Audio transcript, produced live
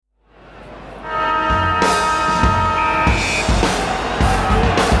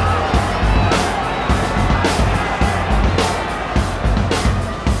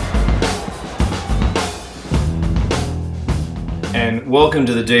welcome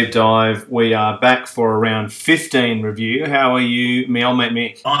to the deep dive. We are back for a round 15 review. How are you, me old mate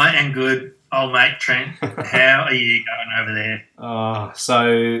Mick? I am good, old mate Trent. How are you going over there?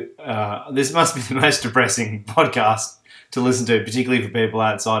 This must be the most depressing podcast to listen to, particularly for people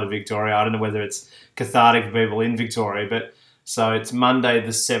outside of Victoria. I don't know whether it's cathartic for people in Victoria, but so it's Monday the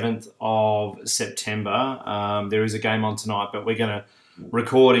 7th of September. There is a game on tonight, but we're going to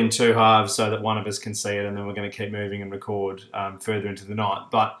record in two halves so that one of us can see it, and then we're going to keep moving and record further into the night.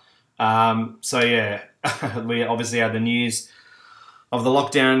 But we obviously had the news of the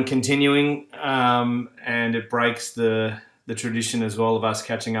lockdown continuing, and it breaks the tradition as well of us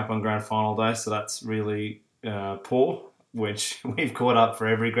catching up on grand final day. So that's really poor, which we've caught up for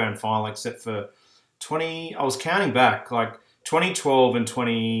every grand final except for 20. I was counting back, like 2012 and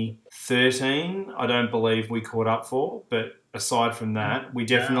 2013. I don't believe we caught up for, but aside from that, we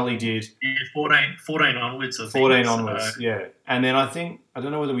definitely did. Yeah, 14 onwards. I think, 14 onwards, yeah. And then I don't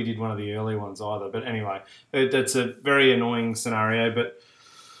know whether we did one of the early ones either, but anyway, that's a very annoying scenario, but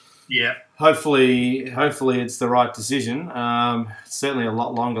yeah, hopefully it's the right decision. It's certainly a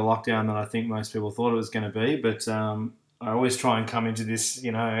lot longer lockdown than I think most people thought it was going to be, but I always try and come into this,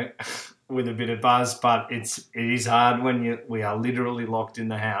 with a bit of buzz, but it is hard when we are literally locked in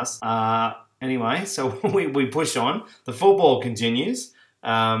the house. Anyway, so we push on. The football continues, we'll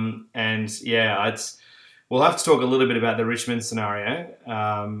have to talk a little bit about the Richmond scenario.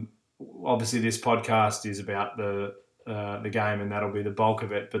 Obviously, this podcast is about the game, and that'll be the bulk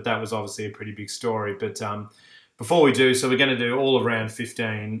of it. But that was obviously a pretty big story. But before we do, so we're going to do all of round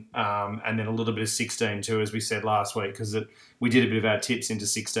 15, and then a little bit of 16 too, as we said last week, because we did a bit of our tips into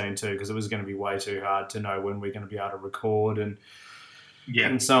 16 too, because it was going to be way too hard to know when we're going to be able to record and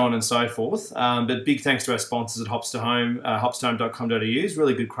so on and so forth. But big thanks to our sponsors at Hops to Home, hopstohome.com.au. It's a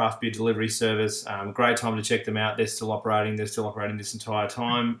really good craft beer delivery service. Great time to check them out. They're still operating. They're still operating this entire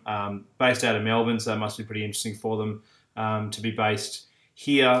time. Based out of Melbourne, so it must be pretty interesting for them to be based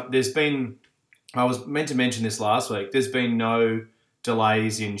here. I was meant to mention this last week, there's been no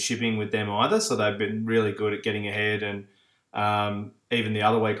delays in shipping with them either, so they've been really good at getting ahead. And even the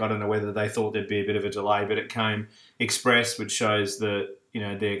other week, I don't know whether they thought there'd be a bit of a delay, but it came express, which shows that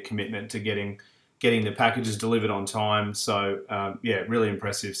their commitment to getting the packages delivered on time. So really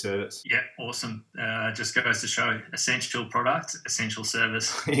impressive service. Yeah, awesome. Just goes to show essential product, essential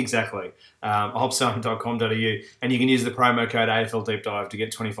service. Exactly. Hopstohome.com.au, and you can use the promo code AFL Deep Dive to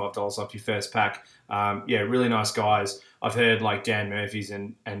get $25 off your first pack. Really nice guys. I've heard like Dan Murphy's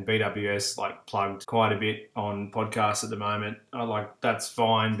and BWS like plugged quite a bit on podcasts at the moment. That's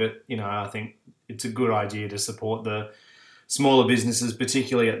fine, but I think it's a good idea to support the smaller businesses,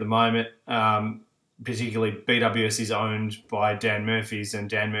 particularly at the moment. Particularly BWS is owned by Dan Murphy's, and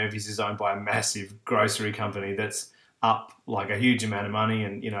Dan Murphy's is owned by a massive grocery company that's up like a huge amount of money,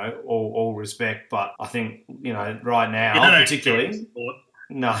 and all respect. But I think right now, particularly.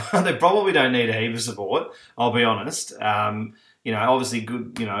 No, they probably don't need a heap of support, I'll be honest. Obviously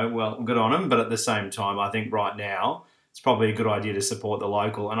good, good on them. But at the same time, I think right now it's probably a good idea to support the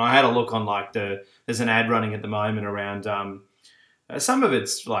local. And I had a look on there's an ad running at the moment around, some of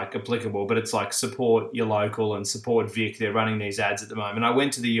it's like applicable, but it's like support your local and support Vic. They're running these ads at the moment. I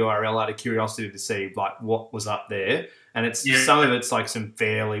went to the URL out of curiosity to see like what was up there. And some of it's like some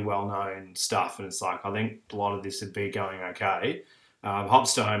fairly well-known stuff. And it's like, I think a lot of this would be going okay.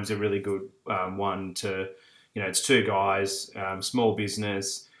 Hops to Home's a really good one to, it's two guys, small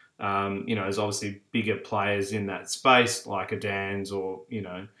business. There's obviously bigger players in that space like a Dan's or,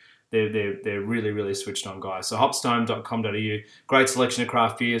 they're really, really switched on guys. So hopstohome.com.au, great selection of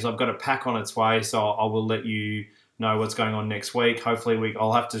craft beers. I've got a pack on its way, so I will let you know what's going on next week. Hopefully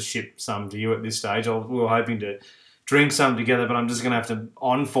I'll have to ship some to you at this stage. We were hoping to drink some together, but I'm just going to have to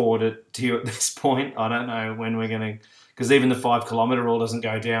on-forward it to you at this point. I don't know when we're going to... because even the 5 kilometre rule doesn't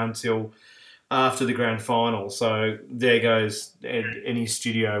go down till after the grand final. So there goes any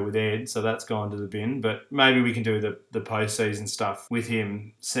studio with Ed. So that's gone to the bin. But maybe we can do the post-season stuff with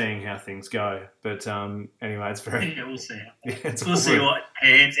him, seeing how things go. But anyway, it's very... Yeah, we'll see. We'll see what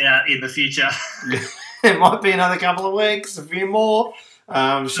pans out in the future. It might be another couple of weeks, a few more.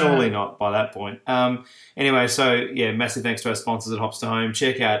 Surely not by that point. Anyway, so massive thanks to our sponsors at Hops to Home.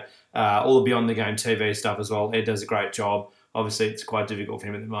 Check out all the Beyond the Game TV stuff as well. Ed does a great job. Obviously, it's quite difficult for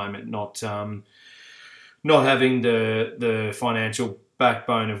him at the moment, not having the financial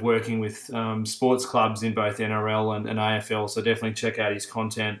backbone of working with sports clubs in both NRL and AFL. So definitely check out his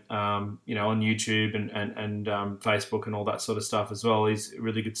content, on YouTube and Facebook and all that sort of stuff as well. He's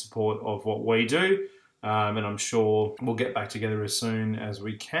really good support of what we do. And I'm sure we'll get back together as soon as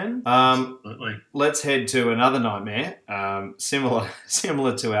we can. Absolutely. Let's head to another nightmare, similar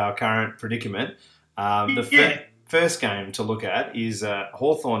to our current predicament. First game to look at is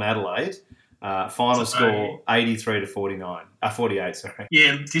Hawthorn Adelaide. Final score 83 to 49. 48, sorry.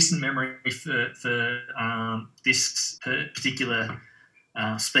 Yeah, distant memory for this particular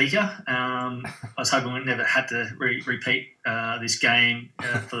speaker. I was hoping we never had to repeat this game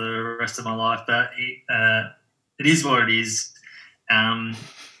for the rest of my life, but it is what it is. And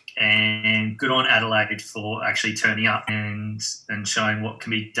good on Adelaide for actually turning up and showing what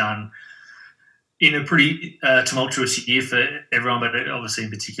can be done in a pretty tumultuous year for everyone, but obviously in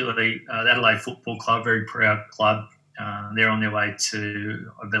particularly the Adelaide Football Club, very proud club. They're on their way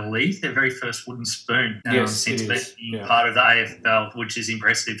to, I believe, their very first wooden spoon since being part of the AFL, which is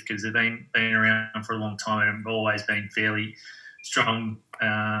impressive because they've been around for a long time and have always been fairly strong,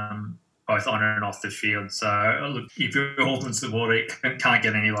 both on and off the field. So, look, if you're a Hawthorn supporter, it can't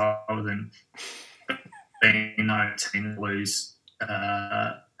get any lower than being 19 to lose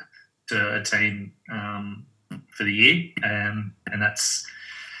to a team for the year. And that's,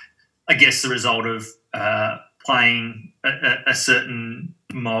 I guess, the result of playing a certain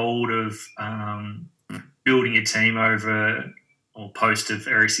mould of building a team over or post a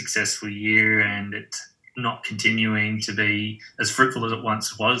very successful year and it not continuing to be as fruitful as it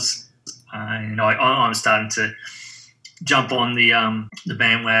once was. I'm starting to jump on the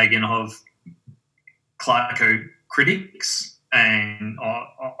bandwagon of Clarko critics, and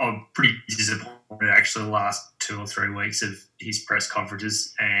I'm pretty disappointed actually the last 2 or 3 weeks of his press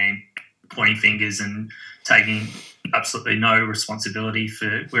conferences and pointing fingers and taking absolutely no responsibility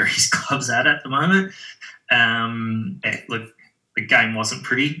for where his club's at the moment. Look, the game wasn't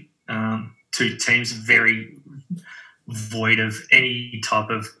pretty. Two teams very void of any type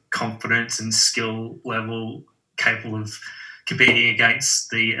of confidence and skill level capable of competing against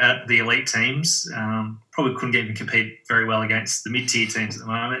the elite teams. Probably couldn't even compete very well against the mid-tier teams at the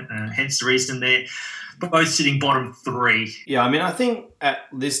moment. Hence the reason they're both sitting bottom 3. Yeah, I mean, I think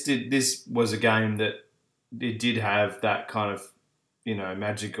this was a game that it did have that kind of,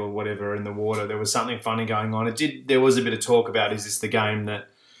 magic or whatever in the water. There was something funny going on. There was a bit of talk about, is this the game that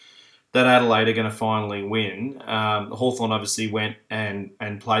Adelaide are going to finally win? Hawthorn obviously went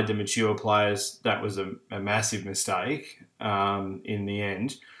and played the mature players. That was a massive mistake in the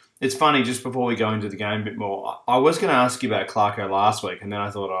end. It's funny, just before we go into the game a bit more, I was going to ask you about Clarko last week, and then I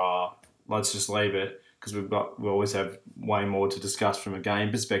thought, let's just leave it because we always have way more to discuss from a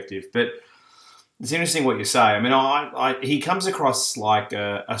game perspective. But it's interesting what you say. I mean, he comes across like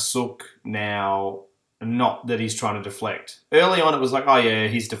a sook now. Not that he's trying to deflect. Early on, it was like, oh yeah,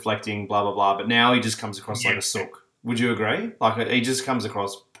 he's deflecting, blah blah blah. But now he just comes across like a sook. Would you agree? Like he just comes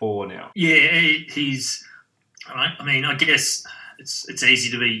across poor now. Yeah, he's. I mean, I guess it's easy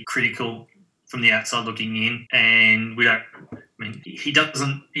to be critical from the outside looking in, and we don't. I mean, he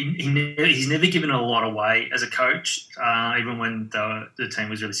doesn't. He's never given a lot away as a coach, even when the team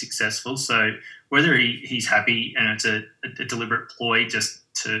was really successful. So whether he's happy and it's a deliberate ploy just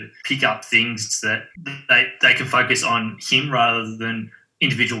to pick up things that they can focus on him rather than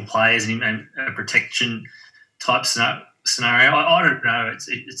individual players and a protection type scenario. I don't know.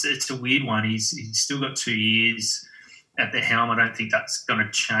 It's a weird one. He's still got 2 years at the helm. I don't think that's going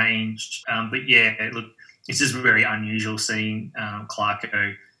to change. But yeah, look, it's just very unusual seeing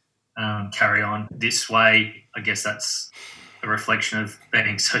Clarko carry on this way. I guess that's a reflection of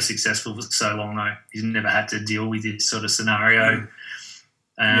being so successful for so long. Though he's never had to deal with this sort of scenario.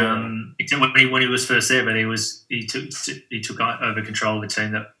 Except when he was first there, but he took over control of a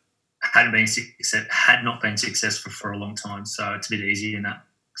team that had not been successful for a long time. So it's a bit easier in that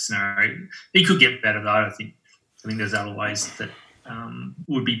scenario. He could get better though. I think there's other ways that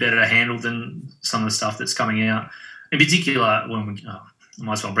would be better handled than some of the stuff that's coming out. In particular, I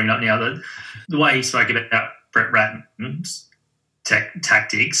might as well bring it up now. The way he spoke about Brett Ratten's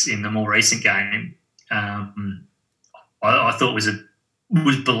tactics in the more recent game, I thought was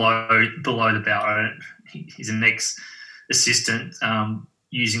below the belt. He's an ex-assistant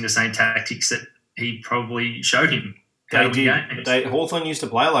using the same tactics that he probably showed him. Hawthorn used to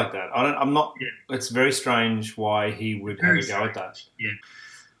play like that. I'm not. Yeah. It's very strange why he would have a go at that.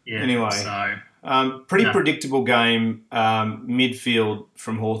 Yeah. Anyway, pretty predictable game. Midfield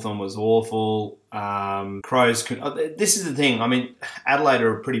from Hawthorn was awful. Crows this is the thing. I mean, Adelaide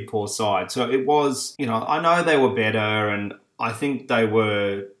are a pretty poor side, so it was. I know they were better, and I think they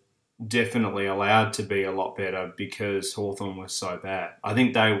were definitely allowed to be a lot better because Hawthorn was so bad. I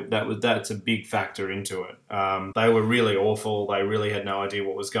think that's a big factor into it. They were really awful. They really had no idea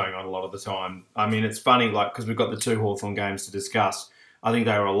what was going on a lot of the time. I mean, it's funny, like, because we've got the two Hawthorn games to discuss. I think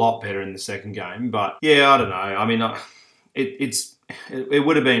they were a lot better in the second game, but yeah, I don't know. I mean, it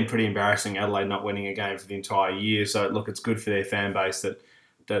would have been pretty embarrassing, Adelaide not winning a game for the entire year. So look, it's good for their fan base that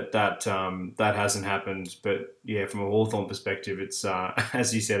hasn't happened. But yeah, from a Hawthorn perspective, it's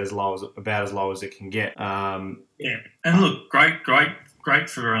as you said, about as low as it can get. Yeah, and look, great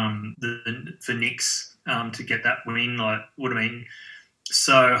for Nicks to get that win. Like, would have been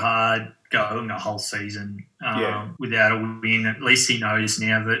so hard going a whole season without a win. At least he knows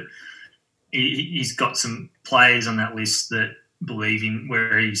now that he's got some players on that list that believe in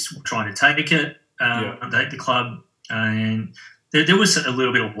where he's trying to take it, the club, and there was a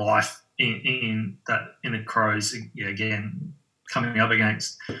little bit of life in the Crows. Yeah, again, coming up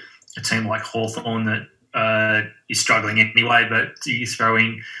against a team like Hawthorn that is struggling anyway, but you throw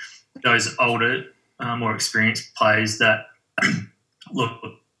in those older, more experienced players that look,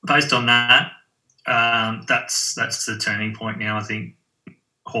 based on that, that's the turning point now. I think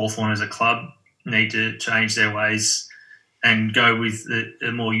Hawthorn as a club need to change their ways and go with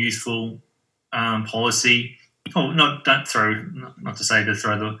a more youthful policy. Oh, not to say to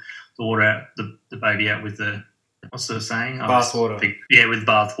throw the water out, the baby out with the, what's the saying? Bathwater. Yeah, with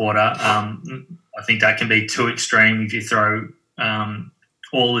bathwater. I think that can be too extreme if you throw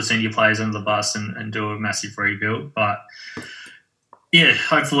all the senior players under the bus and do a massive rebuild. But yeah,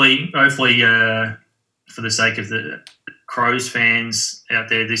 hopefully, for the sake of the Crows fans out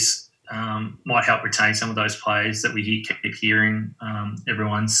there, this might help retain some of those players that we keep hearing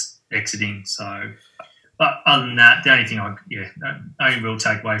everyone's exiting. So, but other than that, the only thing only real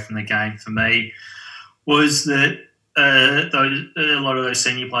takeaway from the game for me was that a lot of those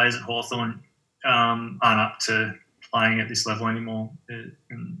senior players at Hawthorn aren't up to playing at this level anymore.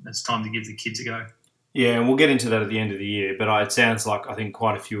 And it's time to give the kids a go. Yeah, and we'll get into that at the end of the year. But it sounds like I think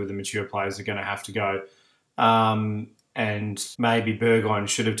quite a few of the mature players are going to have to go. And maybe Burgoyne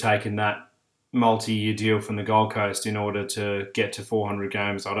should have taken that multi-year deal from the Gold Coast in order to get to 400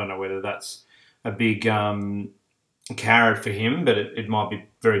 games. I don't know whether that's a big carrot for him, but it might be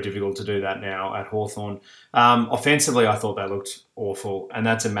very difficult to do that now at Hawthorn. Offensively, I thought they looked awful, and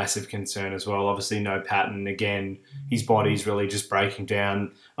that's a massive concern as well. Obviously, no Patton. Again, his body's really just breaking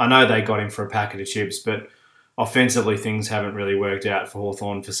down. I know they got him for a packet of chips, but offensively, things haven't really worked out for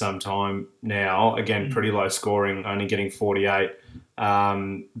Hawthorn for some time now. Again, pretty low scoring, only getting 48.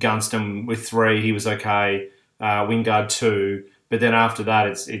 Gunston with 3, he was okay. Wingard 2, but then after that,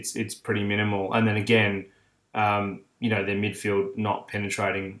 it's pretty minimal. And then again, their midfield not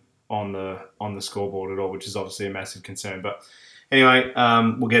penetrating on the scoreboard at all, which is obviously a massive concern. But anyway,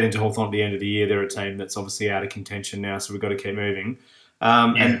 we'll get into Hawthorn at the end of the year. They're a team that's obviously out of contention now, so we've got to keep moving.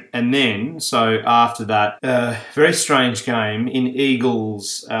 And then, so after that, very strange game in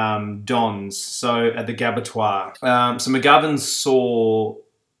Eagles Dons, so at the Gabatoir. So McGovern saw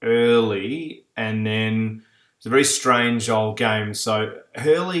early, and then it's a very strange old game. So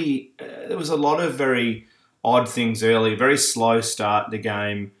Hurley, there was a lot of very odd things early, very slow start to the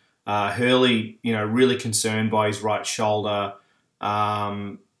game. Hurley, really concerned by his right shoulder.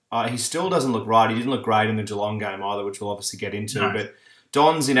 He still doesn't look right. He didn't look great in the Geelong game either, which we'll obviously get into. No. But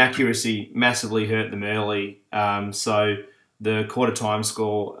Don's inaccuracy massively hurt them early. So the quarter time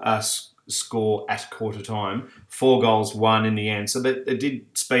score at quarter time, 4 goals, 1 in the end. So they did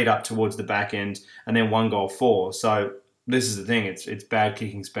speed up towards the back end, and then 1 goal, 4. So this is the thing. It's bad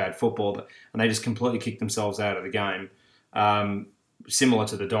kicking, it's bad football, and they just completely kicked themselves out of the game. Similar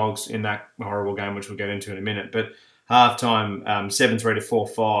to the Dogs in that horrible game, which we'll get into in a minute. But halftime, 7-3 to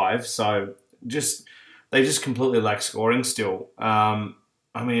 4-5. So they just completely lack scoring still.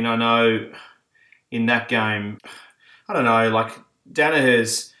 I know in that game, I don't know, like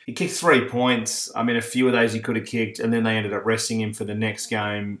Danaher's, he kicked 3 points. A few of those he could have kicked, and then they ended up resting him for the next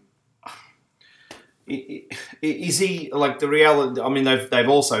game. Is he, like, the reality? They've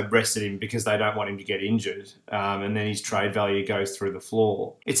also rested him because they don't want him to get injured, and then his trade value goes through the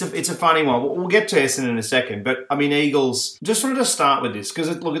floor. It's a funny one. We'll get to Essendon in a second, but Eagles, just wanted to start with this because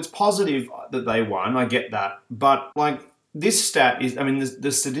it's positive that they won. I get that, but this stat is,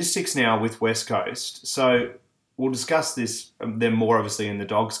 the statistics now with West Coast. So we'll discuss this. They're more obviously in the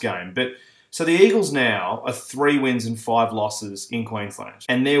Dogs game, but. So the Eagles now are 3 wins and 5 losses in Queensland.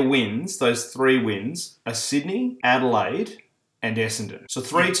 And their wins, those 3 wins, are Sydney, Adelaide and Essendon. So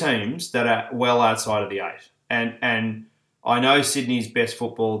 3 teams that are well outside of the 8. And I know Sydney's best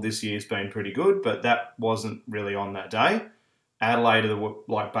football this year has been pretty good, but that wasn't really on that day. Adelaide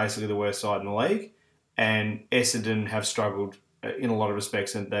are basically the worst side in the league, and Essendon have struggled in a lot of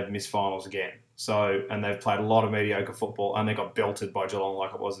respects, and they've missed finals again. So, and they've played a lot of mediocre football, and they got belted by Geelong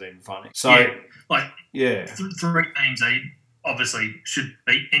like it wasn't even funny. So, three teams they obviously should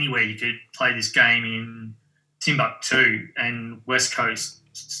beat anywhere you could play this game in Timbuktu, and West Coast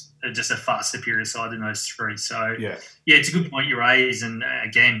are just a far superior side than those three. So, it's a good point you raise, and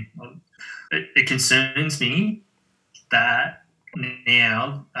again, it concerns me that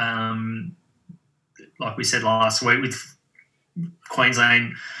now, like we said last week, with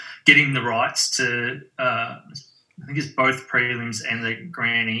Queensland getting the rights to, I think it's both prelims and the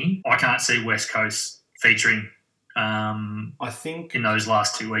granny, I can't see West Coast featuring. I think in those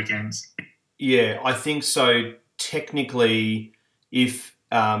last 2 weekends. Yeah, I think so. Technically, if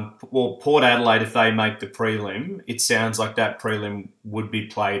Port Adelaide, if they make the prelim, it sounds like that prelim would be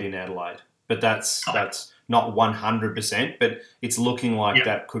played in Adelaide, but that's not 100%, but it's looking like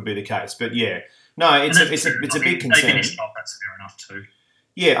that could be the case. But it's a big concern. That's fair enough too.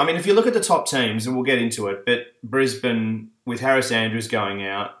 Yeah, I mean, if you look at the top teams, and we'll get into it, but Brisbane, with Harris Andrews going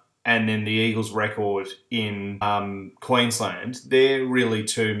out, and then the Eagles' record in Queensland, they're really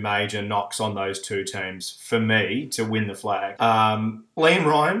two major knocks on those two teams for me to win the flag. Liam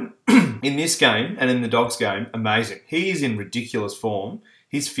Ryan, in this game and in the Dogs game, amazing. He is in ridiculous form.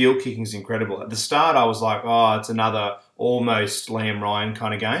 His field kicking is incredible. At the start, I was like, it's another almost Liam Ryan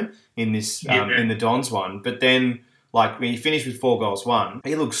kind of game in this in the Dons one. But then, when he finished with 4 goals won,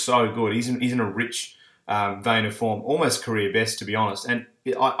 he looks so good. He's in a rich vein of form, almost career best, to be honest. And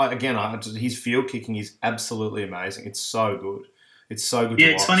his field kicking is absolutely amazing. It's so good. It's so good to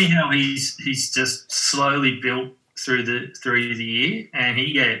watch. It's funny how he's just slowly built through the year, and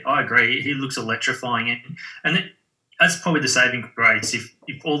I agree. He looks electrifying, and that's probably the saving grace. If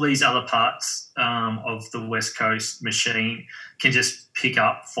all these other parts of the West Coast machine can just pick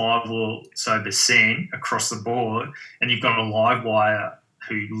up 5% or so across the board, and you've got a live wire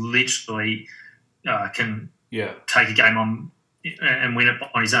who literally can take a game on and win it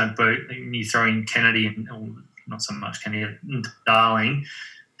on his own boot, and you throw in Kennedy and not so much Kennedy, Darling,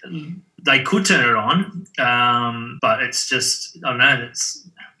 they could turn it on, but it's just, I don't know, it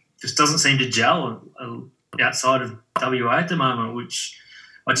just doesn't seem to gel outside of WA at the moment, which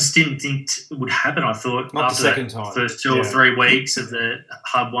I just didn't think would happen. I thought not after the second time. First 2 or 3 weeks of the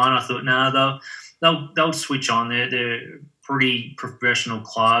Hub 1, I thought, they'll switch on. They're a pretty professional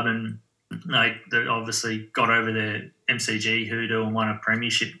club, and they obviously got over the MCG hoodoo and won a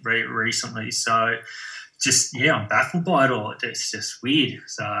premiership recently. So I'm baffled by it all. It's just weird.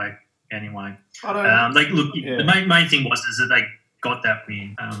 So anyway, the main thing was that they got that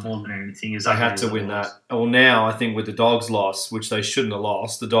win more than anything. They had to win that. Well, now I think with the Dogs loss, which they shouldn't have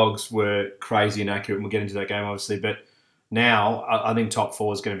lost, the Dogs were crazy inaccurate, and we'll get into that game obviously, but now I think top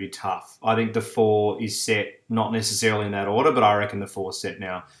 4 is going to be tough. I think the 4 is set, not necessarily in that order, but I reckon the 4 is set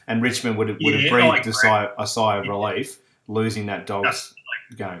now. And Richmond would have breathed a sigh of relief losing that Dogs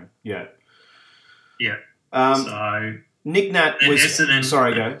game. Yeah. Yeah. So Nick Nat was... Essendon,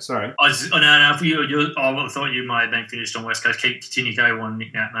 sorry, go. Sorry. I thought you might have been finished on West Coast. Continue, go on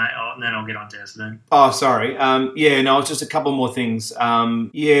Nick Nat, mate, and then I'll get on to Essendon. Oh, sorry. It's just a couple more things. So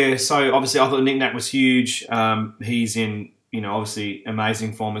obviously I thought Nick Nat was huge. He's in, obviously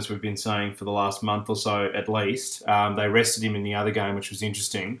amazing form, as we've been saying for the last month or so at least. They rested him in the other game, which was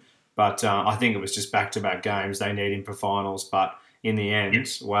interesting. But I think it was just back-to-back games. They need him for finals. But in the end,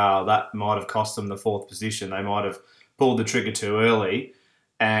 that might have cost them the 4th position. They might have pulled the trigger too early,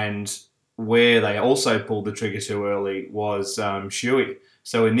 and where they also pulled the trigger too early was Shuey.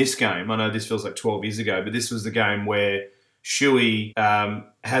 So in this game, I know this feels like 12 years ago, but this was the game where Shuey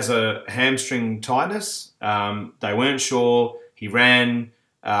has a hamstring tightness. They weren't sure. He ran.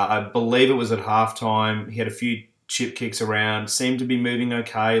 I believe it was at halftime. He had a few chip kicks around, seemed to be moving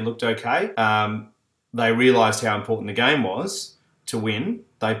okay, looked okay. They realised how important the game was to win.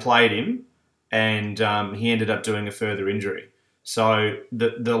 They played him, and he ended up doing a further injury. So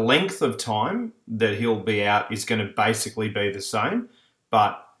the length of time that he'll be out is going to basically be the same.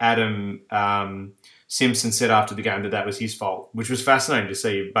 But Adam Simpson said after the game that was his fault, which was fascinating to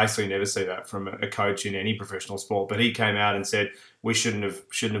see. You basically never see that from a coach in any professional sport. But he came out and said, we shouldn't have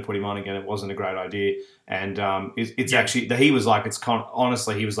put him on again. It wasn't a great idea. And actually, he was like, it's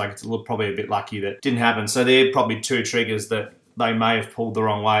probably a bit lucky that didn't happen. So they're probably 2 triggers that they may have pulled the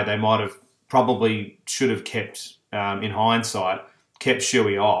wrong way. They might have should have kept, in hindsight, kept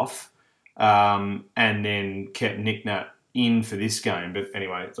Shuey off and then kept Nick Nat in for this game. But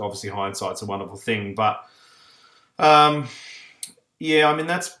anyway, it's obviously hindsight's a wonderful thing. But, that's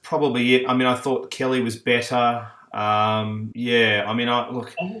probably it. I mean, I thought Kelly was better. Yeah, I mean,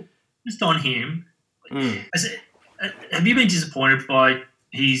 look. Oh, just on him, Mm. have you been disappointed by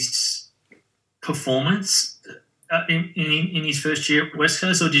his performance in his first year at West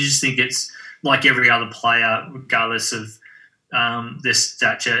Coast, or do you just think it's like every other player, regardless of their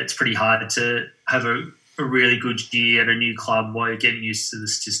stature, it's pretty hard to have a really good year at a new club while you're getting used to the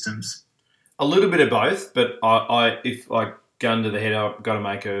systems? A little bit of both, but if I gun to the head, I've got to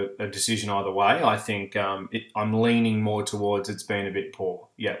make a decision either way. I think I'm leaning more towards it's been a bit poor.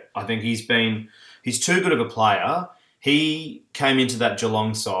 Yeah, I think he's too good of a player. He came into that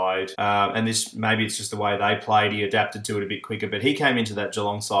Geelong side, and this maybe it's just the way they played. He adapted to it a bit quicker, but he came into that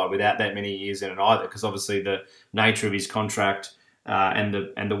Geelong side without that many years in it either, because obviously the nature of his contract and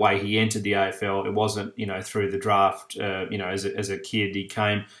the way he entered the AFL, it wasn't through the draft. As a kid,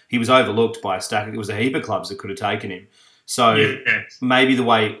 he was overlooked by a stack. It was a heap of clubs that could have taken him. So Yeah. maybe the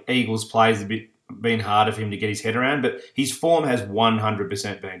way Eagles plays a bit been harder for him to get his head around, but his form has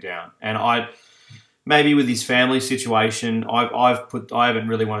 100% been down, and maybe with his family situation, I haven't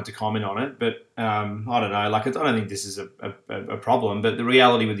really wanted to comment on it, but I don't know. Like I don't think this is a problem, but the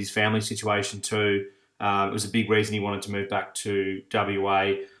reality with his family situation too, it was a big reason he wanted to move back to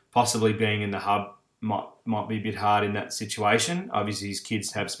WA. Possibly being in the hub might be a bit hard in that situation. Obviously, his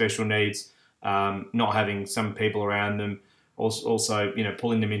kids have special needs. Not having some people around them, also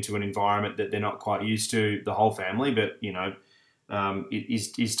pulling them into an environment that they're not quite used to, the whole family, but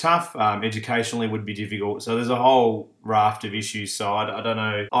it is tough. Educationally would be difficult. So there's a whole raft of issues. So I don't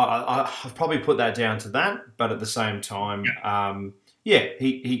know. I've probably put that down to that. But at the same time,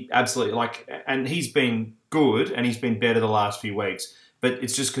 he absolutely and he's been good and he's been better the last few weeks. But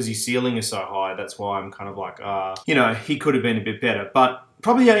it's just because his ceiling is so high. That's why I'm kind of like, he could have been a bit better. But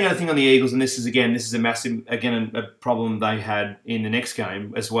probably the only other thing on the Eagles, and this is a massive, a problem they had in the next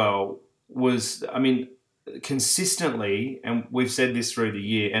game as well, was, I mean, consistently, and we've said this through the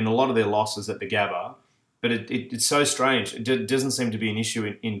year, and a lot of their losses at the Gabba, but it's so strange. It doesn't seem to be an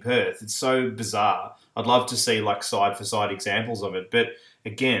issue in Perth. It's so bizarre. I'd love to see like side for side examples of it. But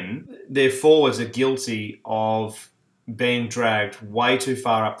again, their forwards are guilty of being dragged way too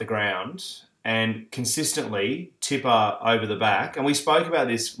far up the ground and consistently tipper over the back. And we spoke about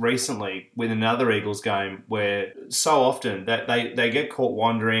this recently with another Eagles game where so often that they get caught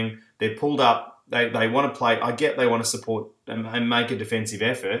wandering, they're pulled up. They want to play. I get they want to support and make a defensive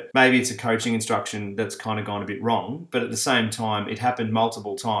effort. Maybe it's a coaching instruction that's kind of gone a bit wrong, but at the same time, it happened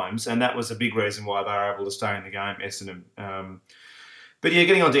multiple times, and that was a big reason why they were able to stay in the game, Essendon. But yeah,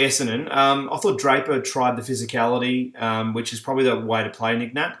 getting on to Essendon, I thought Draper tried the physicality, which is probably the way to play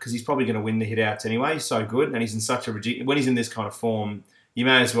Nick Nat, because he's probably going to win the hit-outs anyway. He's so good, and he's in such a ridiculous... When he's in this kind of form, you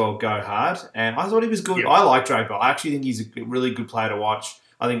may as well go hard. And I thought he was good. Yeah. I like Draper. I actually think he's a really good player to watch.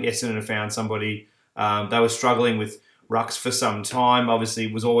 I think Essendon have found somebody. They were struggling with rucks for some time. Obviously,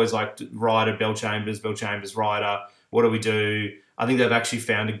 it was always like Ryder, Bellchambers, Ryder. What do we do? I think they've actually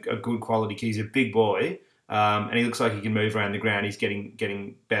found a good quality kid. He's a big boy, and he looks like he can move around the ground. He's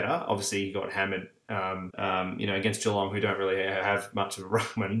getting better. Obviously, he got hammered, against Geelong, who don't really have much of a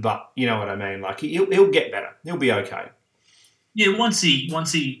ruckman. But you know what I mean. Like he'll get better. He'll be okay. Yeah, once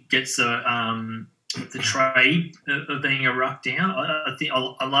he gets the trade of being a ruck down, I think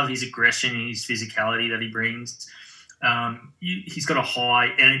I love his aggression and his physicality that he brings. He's got a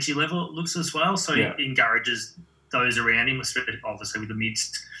high energy level, it looks as well, so he encourages those around him, obviously with the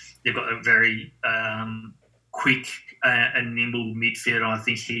mids. They've got a very quick and nimble midfield. I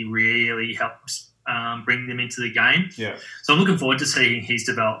think he really helps bring them into the game. Yeah. So I'm looking forward to seeing his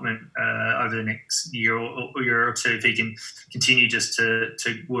development over the next year or two, if he can continue just to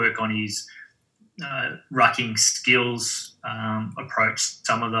work on his rucking skills, approach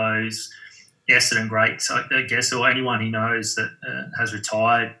some of those Essendon greats, I guess, or anyone he knows that has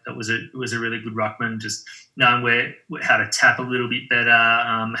retired that was a really good ruckman, just knowing how to tap a little bit better,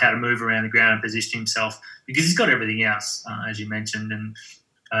 how to move around the ground and position himself, because he's got everything else, as you mentioned, and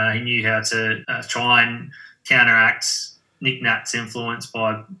he knew how to try and counteract Nick Nat's influence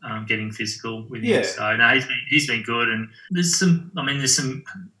by getting physical with him. So no, he's been good, and there's some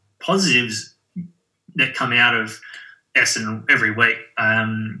positives that come out of Essendon every week.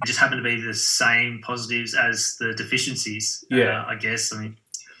 Just happen to be the same positives as the deficiencies. I guess. I mean,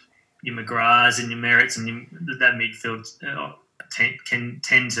 your McGraths and your Merritts and that midfield can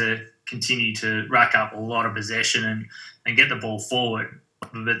tend to continue to rack up a lot of possession and get the ball forward,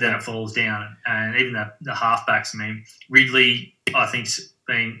 but then it falls down. And even the halfbacks, I mean, Ridley, I think's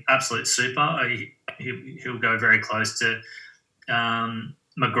been absolute super. He'll go very close to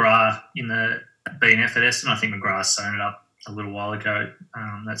McGrath in the BNF at Essendon. I think McGrath sewn it up a little while ago.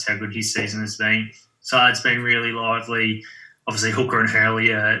 That's how good his season has been. side's been really lively. Obviously, Hooker and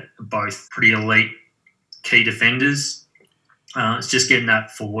Hurley are both pretty elite key defenders. It's just getting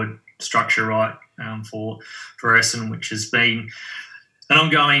that forward structure right for Essendon, which has been an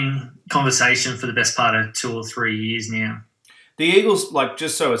ongoing conversation for the best part of 2 or 3 years now. The Eagles, like,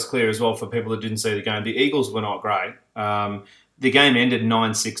 just so it's clear as well for people that didn't see the game, the Eagles were not great. The game ended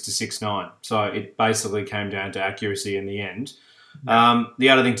 9-6 to 6-9, so it basically came down to accuracy in the end. The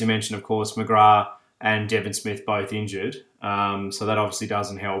other thing to mention, of course, McGrath and Devon Smith both injured, so that obviously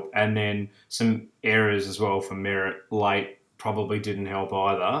doesn't help. And then some errors as well from Merritt late probably didn't help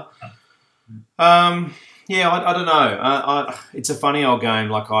either. I don't know. It's a funny old game.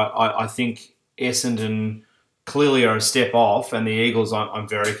 Like I think Essendon clearly are a step off, and the Eagles I'm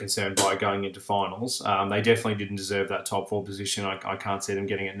very concerned by going into finals. They definitely didn't deserve that top 4 position. I can't see them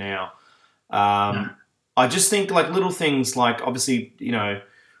getting it now. I just think like little things like obviously,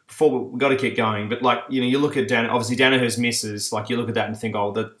 before we've got to keep going, but like, you look at obviously Danaher's misses, like you look at that and think,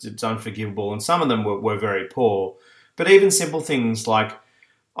 oh, that's unforgivable. And some of them were very poor. But even simple things like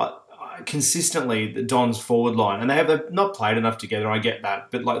consistently the Dons forward line, and they've not played enough together, I get that,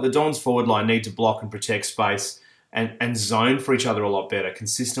 but like the Dons forward line need to block and protect space and zone for each other a lot better.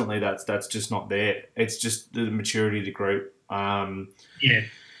 Consistently, that's just not there. It's just the maturity of the group. Isn't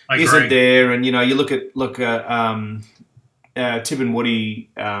there? And you look at Tib and Woody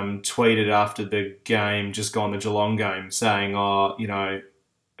tweeted after the game, just gone the Geelong game, saying,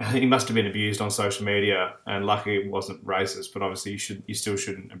 he must have been abused on social media, and lucky it wasn't racist, but obviously you still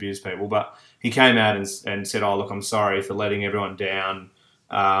shouldn't abuse people. But he came out and said, "Oh, look, I'm sorry for letting everyone down.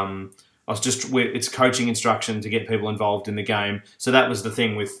 It's coaching instruction to get people involved in the game." So that was the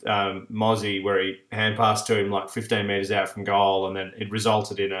thing with Mozzie, where he hand passed to him like 15 metres out from goal, and then it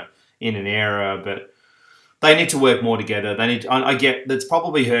resulted in an error. But they need to work more together. I get that's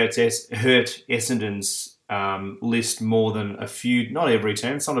probably hurt Essendon's list more than a few, not every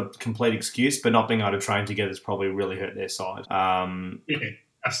team. It's not a complete excuse, but not being able to train together has probably really hurt their side. Yeah,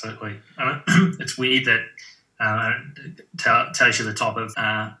 absolutely. It's weird that tells you the type of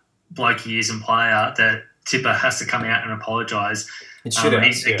bloke he is and player that Tipper has to come out and apologise. He's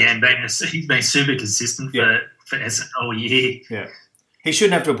been super consistent for Essendon all year. Yeah, he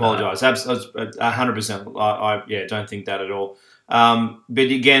shouldn't have to apologise. 100%. I don't think that at all.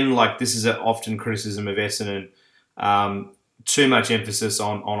 But again, like this is often criticism of Essendon, too much emphasis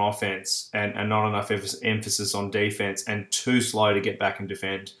on offense and not enough emphasis on defense, and too slow to get back and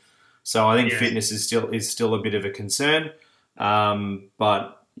defend. So I think fitness is still a bit of a concern.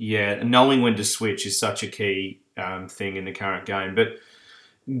 But yeah, knowing when to switch is such a key thing in the current game. But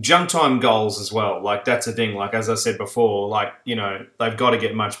junk time goals as well, like that's a thing. Like as I said before, like they've got to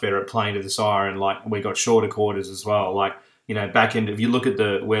get much better at playing to the siren. Like we got shorter quarters as well. Like back end. If you look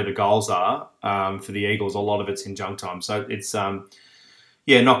at where the goals are for the Eagles, a lot of it's in junk time. So it's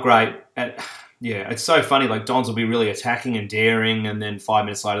not great. It's so funny. Like Dons will be really attacking and daring, and then 5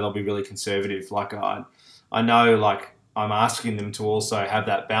 minutes later they'll be really conservative. Like I know, like I'm asking them to also have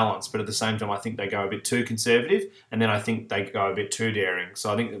that balance, but at the same time, I think they go a bit too conservative, and then I think they go a bit too daring.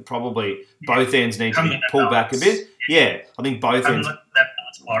 So I think that probably both ends need to be pulled back a bit. Yeah, I think both ends. That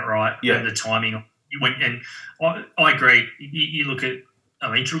part's quite right. Yeah, and the timing. And I agree. You look at,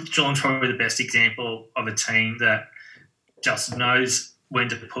 Geelong's probably the best example of a team that just knows when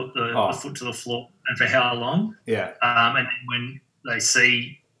to put the foot to the floor and for how long. Yeah. And then when they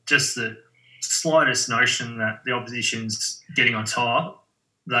see just the slightest notion that the opposition's getting on top,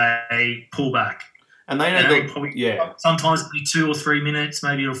 they pull back. And they know sometimes it'll be 2 or 3 minutes,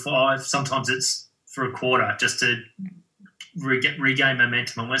 maybe it'll 5. Sometimes it's for a quarter just to regain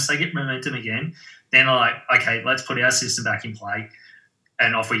momentum. And once they get momentum again, then they're like, okay, let's put our system back in play,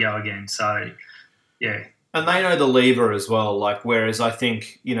 and off we go again. So, yeah. And they know the lever as well. Like, whereas I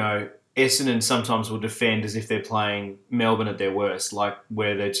think, Essendon sometimes will defend as if they're playing Melbourne at their worst, like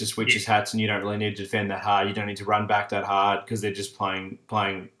where they're just witches hats and you don't really need to defend that hard. You don't need to run back that hard because they're just playing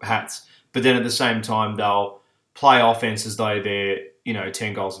hats. But then at the same time, they'll play offense as though they're,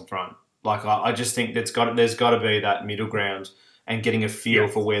 10 goals in front. Like, I just think there's got to be that middle ground and getting a feel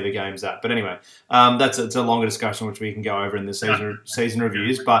for where the game's at. But anyway, it's a longer discussion which we can go over in the season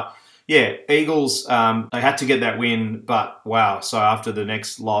reviews. But yeah, Eagles, they had to get that win, but wow. So after the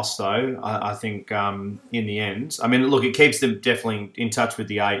next loss, though, I think in the end, look, it keeps them definitely in touch with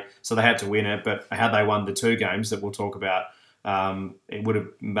the 8, so they had to win it. But how they won the 2 games that we'll talk about, it would have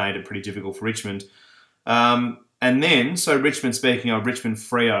made it pretty difficult for Richmond. And then, so Richmond, speaking of Richmond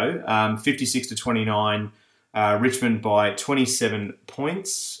Freo, 56-29, Richmond by 27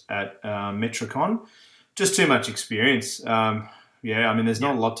 points at Metricon. Just too much experience. yeah. I mean, there's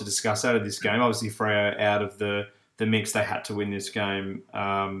not a lot to discuss out of this game. Obviously, Freo out of the mix. They had to win this game.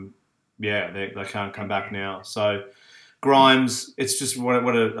 They can't come back now. So Grimes, it's just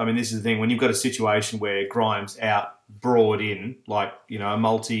I mean, this is the thing. When you've got a situation where Grimes brought in, like, a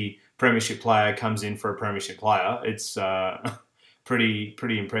multi-premiership player comes in for a premiership player, it's pretty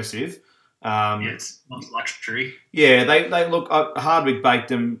impressive. It's not luxury. Yeah, they look. Hardwick baked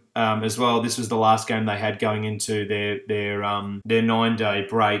them as well. This was the last game they had going into their 9-day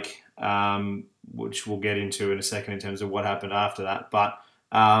break, which we'll get into in a second in terms of what happened after that. But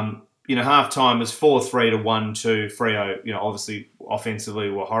half time was 4-3 to 1-2. Freo, obviously offensively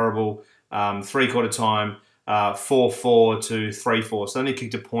were horrible. 3/4 time, 4-4 to 3-4. So they only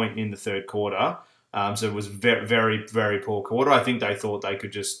kicked a point in the third quarter. So it was very, very, very poor quarter. I think they thought they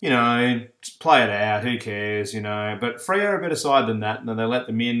could just play it out. Who cares, But Freo are a better side than that. And then they let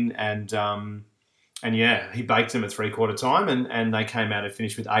them in and he baked them at 3/4 time and they came out and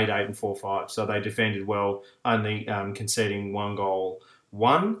finished with 8-8 and 4-5. So they defended well, only conceding 1 goal,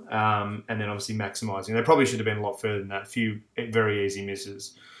 and then obviously maximising. They probably should have been a lot further than that. A few very easy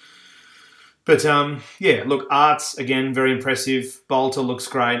misses. But, look, Arts, again, very impressive. Bolter looks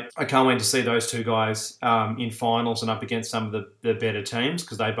great. I can't wait to see those two guys in finals and up against some of the better teams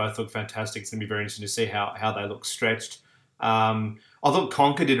because they both look fantastic. It's going to be very interesting to see how they look stretched. I thought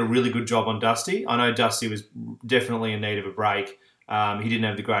Conker did a really good job on Dusty. I know Dusty was definitely in need of a break. He didn't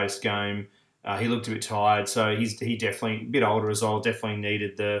have the greatest game. He looked a bit tired, so he definitely, a bit older as well, definitely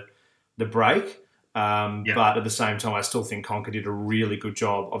needed the break. But at the same time, I still think Conker did a really good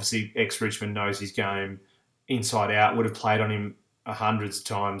job. Obviously, ex-Richmond knows his game inside out, would have played on him hundreds of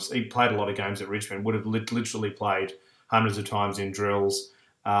times. He played a lot of games at Richmond, would have literally played hundreds of times in drills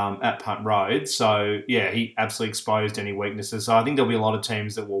at Punt Road. So, he absolutely exposed any weaknesses. So I think there'll be a lot of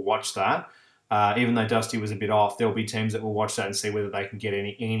teams that will watch that. Even though Dusty was a bit off, there'll be teams that will watch that and see whether they can get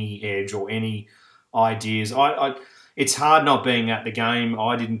any edge or any ideas. It's hard not being at the game.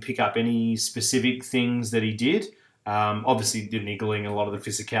 I didn't pick up any specific things that he did. Obviously, niggling a lot of the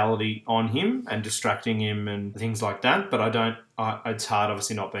physicality on him and distracting him and things like that. But it's hard,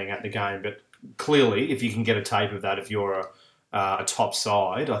 obviously, not being at the game. But clearly, if you can get a tape of that, if you're a top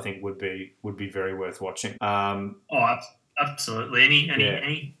side, I think would be very worth watching. Absolutely.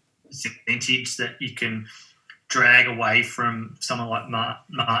 Any percentage that you can drag away from someone like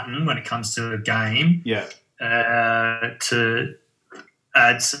Martin when it comes to a game. Yeah. To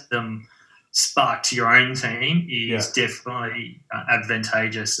add some spark to your own team is definitely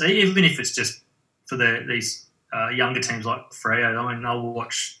advantageous, even if it's just for these younger teams like Freo. I mean, they'll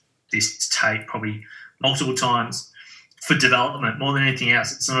watch this tape probably multiple times for development more than anything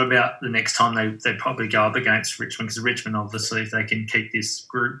else. It's not about the next time they probably go up against Richmond, because Richmond, obviously, if they can keep this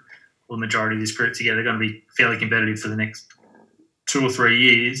group or the majority of this group together, they're going to be fairly competitive for the next 2 or 3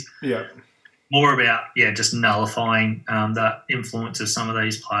 years. Yeah. More about, just nullifying that influence of some of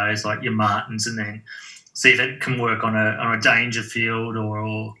these players like your Martins, and then see if it can work on a Dangerfield or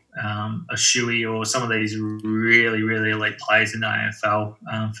a Shuey or some of these really, really elite players in the AFL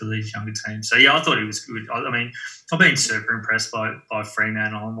for these younger teams. So, I thought it was good. I mean, I've been super impressed by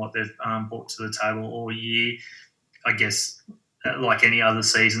Fremantle and what they've brought to the table all year. I guess, like any other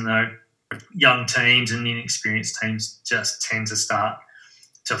season, though, young teams and inexperienced teams just tend to start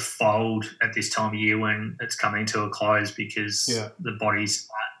to fold at this time of year when it's coming to a close, because the bodies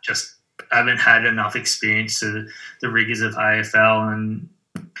just haven't had enough experience to the rigours of AFL, and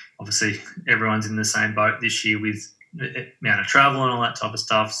obviously everyone's in the same boat this year with the amount of travel and all that type of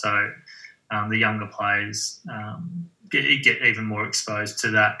stuff. So the younger players get even more exposed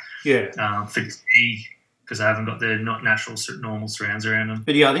to that fatigue, because they haven't got their natural normal surrounds around them.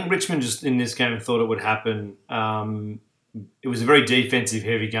 But I think Richmond just in this game thought it would happen. It was a very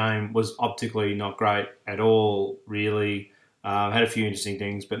defensive-heavy game, was optically not great at all, really. Had a few interesting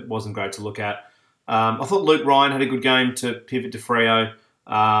things, but wasn't great to look at. I thought Luke Ryan had a good game to pivot to Freo.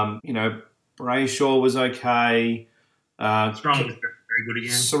 Brayshaw was okay. Sarong was very good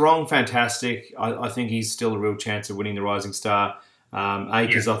again. Sarong, fantastic. I think he's still a real chance of winning the Rising Star.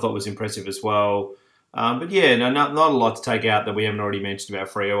 Akers, I thought, was impressive as well. Not a lot to take out that we haven't already mentioned about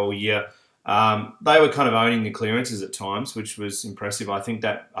Freo all year. They were kind of owning the clearances at times, which was impressive. I think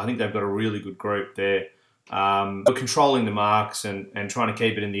they've got a really good group there. They're controlling the marks and trying to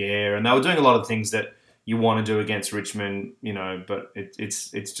keep it in the air, and they were doing a lot of things that you want to do against Richmond, but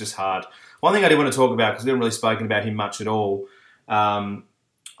it's just hard. One thing I did want to talk about, because we haven't really spoken about him much at all.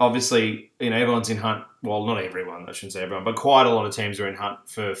 Obviously, everyone's in hunt. Well, not everyone. I shouldn't say everyone, but quite a lot of teams are in hunt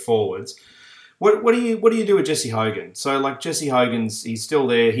for forwards. What do you do with Jesse Hogan? So, like, Jesse Hogan's, he's still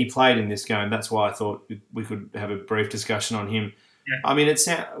there. He played in this game. That's why I thought we could have a brief discussion on him. I mean,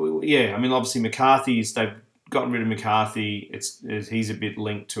 I mean, obviously they've gotten rid of McCarthy. He's a bit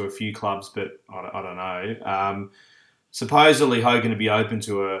linked to a few clubs, but I don't know. Supposedly Hogan to be open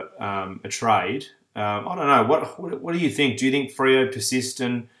to a trade. I don't know. What do you think? Do you think Freo persist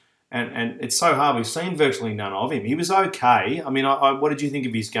and it's so hard. We've seen virtually none of him. He was okay. I mean, what did you think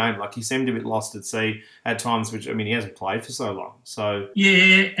of his game? Like, he seemed a bit lost at sea at times, which, I mean, he hasn't played for so long. So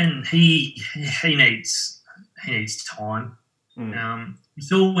yeah, and he needs time. You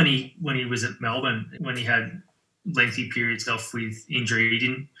saw when he was at Melbourne, when he had lengthy periods off with injury,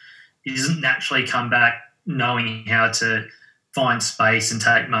 he doesn't naturally come back knowing how to find space and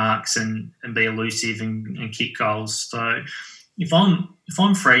take marks and be elusive and kick goals. So if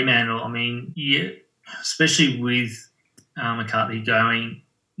I'm Fremantle, I mean, yeah, especially with McCarthy going,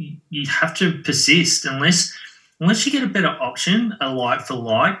 you have to persist unless you get a better option, a like for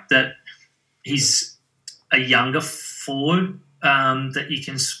like, that he's a younger forward that you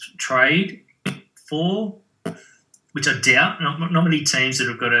can trade for, which I doubt. Not many teams that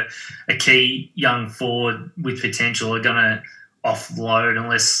have got a key young forward with potential are going to offload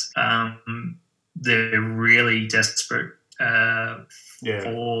unless they're really desperate for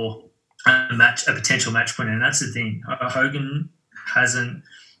a potential match winner. And that's the thing. Hogan hasn't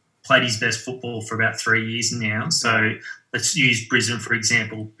played his best football for about 3 years now. So let's use Brisbane, for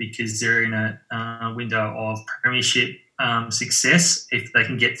example, because they're in a window of premiership success if they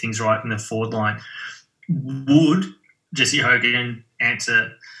can get things right in the forward line. Would Jesse Hogan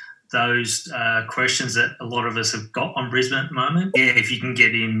answer those questions that a lot of us have got on Brisbane at the moment? Yeah, if you can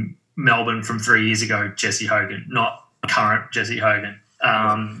get in Melbourne from 3 years ago, Jesse Hogan, not current Jesse Hogan.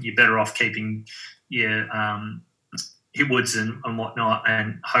 You're better off keeping your Hitwoods and whatnot,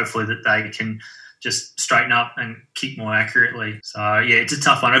 and hopefully that they can just straighten up and kick more accurately. So, yeah, it's a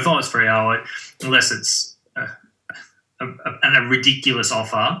tough one. If I was Freo, unless it's a ridiculous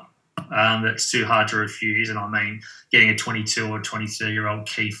offer that's too hard to refuse, and I mean getting a 22 or 23-year-old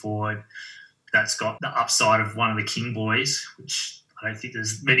key forward that's got the upside of one of the King boys, which I don't think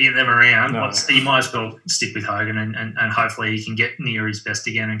there's many of them around. No. You might as well stick with Hogan and hopefully he can get near his best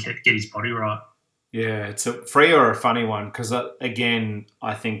again and get his body right. Yeah, Freo are a funny one because, again,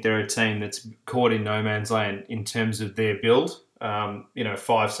 I think they're a team that's caught in no man's land in terms of their build. Anyway,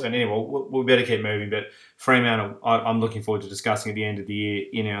 we better keep moving. But Fremantle, I'm looking forward to discussing at the end of the year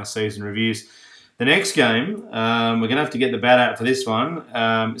in our season reviews. The next game, we're going to have to get the bat out for this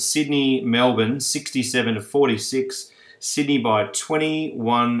one. Sydney-Melbourne, 67-46. Sydney by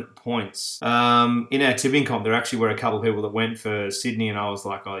 21 points. In our tipping comp, there actually were a couple of people that went for Sydney, and I was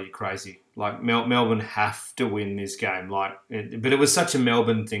like, "Oh, you're crazy!" Like Melbourne have to win this game. But it was such a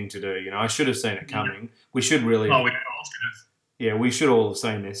Melbourne thing to do. I should have seen it coming. We should really. Oh, we all should have. Yeah, we should all have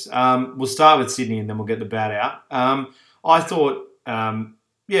seen this. We'll start with Sydney, and then we'll get the bat out. I thought,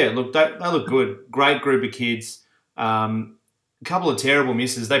 they look good. Great group of kids. A couple of terrible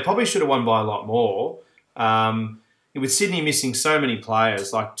misses. They probably should have won by a lot more. With Sydney missing so many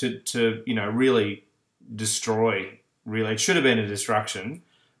players, like to really destroy. Really, it should have been a destruction.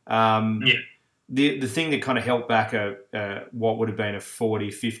 The thing that kind of held back what would have been a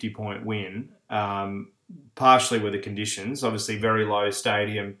 40, 50-point win, partially were the conditions. Obviously, very low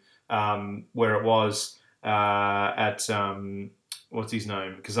stadium where it was at what's his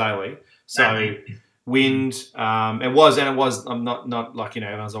name, Kazali. So. Wind, it was not like,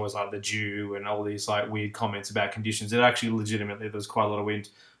 everyone's always like the dew and all these like weird comments about conditions. It actually legitimately, there was quite a lot of wind.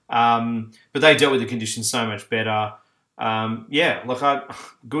 But they dealt with the conditions so much better. Good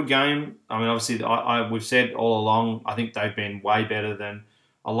game. I mean, obviously, we've said all along, I think they've been way better than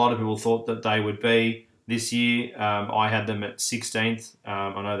a lot of people thought that they would be this year. I had them at 16th.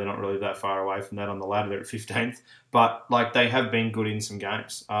 I know they're not really that far away from that on the ladder. They're at 15th. But, they have been good in some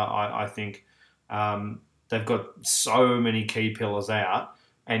games. I think... they've got so many key pillars out,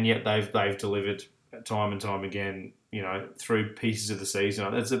 and yet they've delivered time and time again. Through pieces of the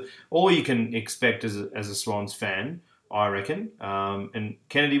season. That's all you can expect as a Swans fan, I reckon. And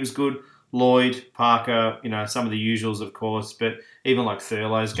Kennedy was good. Lloyd, Parker, some of the usuals, of course, but even like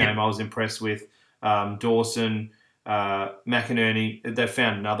Thurlow's game, I was impressed with. Dawson, McInerney, they've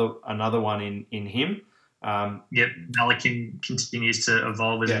found another one in him. Malikin continues to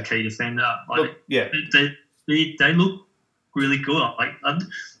evolve as a key defender. They look really good.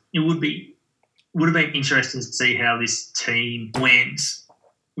 It would have been interesting to see how this team went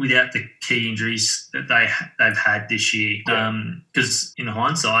without the key injuries that they've had this year. Because in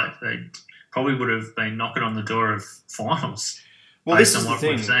hindsight, they probably would have been knocking on the door of finals. Well, this is the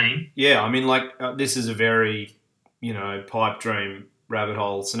thing. We've seen. Yeah, I mean, this is a very pipe dream rabbit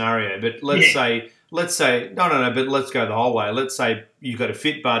hole scenario. But let's say let's say no, but let's go the whole way. Let's say you've got a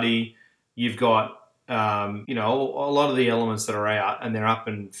fit buddy, you've got a lot of the elements that are out and they're up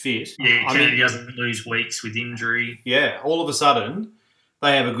and fit. Yeah, Kennedy doesn't lose weeks with injury. Yeah, all of a sudden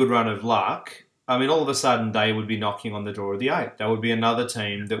they have a good run of luck. I mean, all of a sudden they would be knocking on the door of the 8. That would be another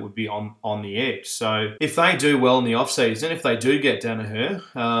team that would be on the edge. So if they do well in the off-season, if they do get Danaher,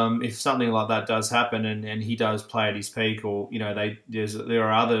 if something like that does happen and he does play at his peak, or there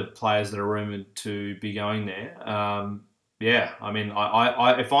are other players that are rumoured to be going there. Yeah, I mean,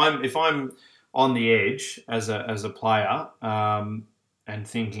 if I'm on the edge as a player and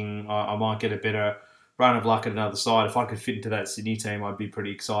thinking I might get a better run of luck at another side, if I could fit into that Sydney team, I'd be pretty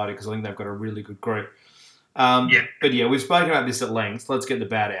excited because I think they've got a really good group. But yeah, we've spoken about this at length. Let's get the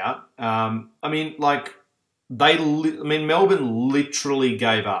bat out. I mean, Melbourne literally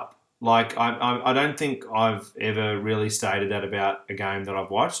gave up. Like, I don't think I've ever really stated that about a game that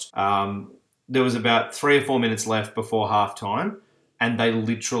I've watched. There was about 3 or 4 minutes left before halftime, and they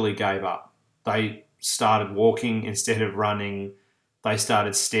literally gave up. They started walking instead of running. They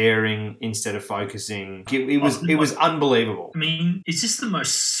started staring instead of focusing. It was unbelievable. I mean, is this the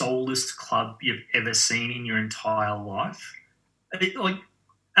most soulless club you've ever seen in your entire life?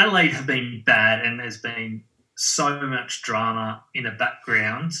 Adelaide have been bad, and there's been so much drama in the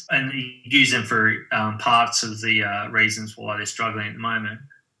background, and you use them for parts of the reasons why they're struggling at the moment.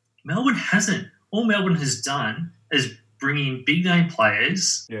 Melbourne hasn't. All Melbourne has done is bring in big name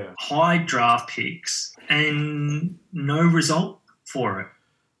players, high draft picks, and no result for it.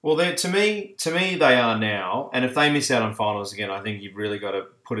 Well, to me, they are now, and if they miss out on finals again, I think you've really got to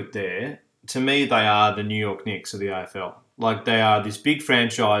put it there. To me, they are the New York Knicks of the AFL. Like, they are this big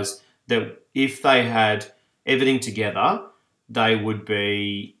franchise that if they had everything together, they would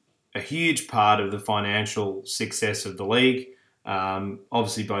be a huge part of the financial success of the league.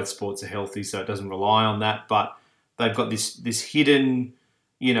 Obviously, both sports are healthy, so it doesn't rely on that, but they've got this hidden,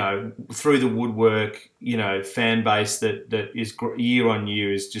 through the woodwork, fan base that is year on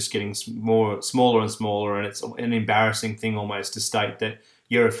year is just getting smaller and smaller, and it's an embarrassing thing almost to state that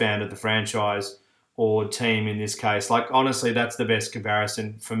you're a fan of the franchise or team in this case. Like, honestly, that's the best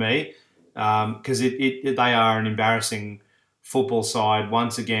comparison for me because they are an embarrassing football side.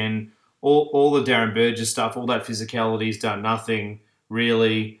 Once again, all the Darren Burgess stuff, all that physicality's done nothing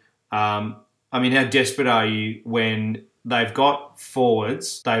really. I mean, how desperate are you when they've got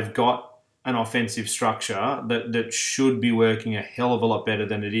forwards, they've got an offensive structure that should be working a hell of a lot better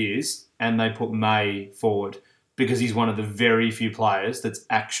than it is, and they put May forward because he's one of the very few players that's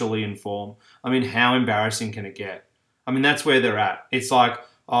actually in form. I mean, how embarrassing can it get? I mean, that's where they're at. It's like,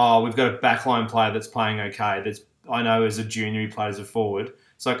 oh, we've got a backline player that's playing okay. I know as a junior he played as a forward.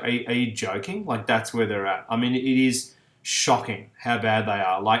 It's like, are you joking? Like, that's where they're at. I mean, it is shocking how bad they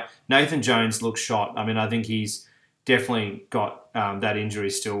are. Like, Nathan Jones looks shot. I mean, I think he's definitely got that injury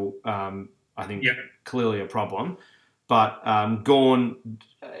still, I think, clearly a problem. But Gawn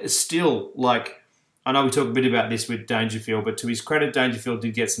still, like, I know we talk a bit about this with Dangerfield, but to his credit, Dangerfield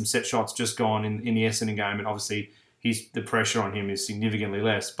did get some set shots just gone in the Essendon game, and obviously the pressure on him is significantly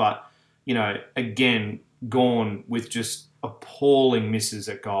less. But, again, Gawn with just appalling misses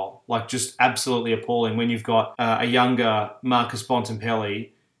at goal. Like, just absolutely appalling when you've got a younger Marcus Bontempelli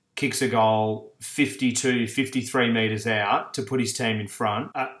kicks a goal 52, 53 metres out to put his team in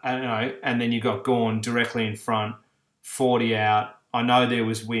front. And then you've got Gawn directly in front, 40 out. I know there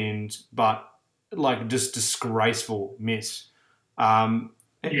was wind, but like just disgraceful miss.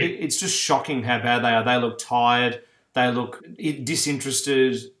 It's just shocking how bad they are. They look tired. They look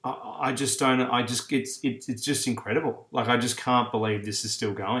disinterested. It's just incredible. Like, I just can't believe this is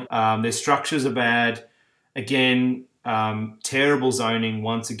still going. Their structures are bad. Again, terrible zoning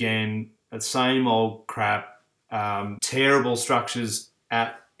once again. The same old crap. Terrible structures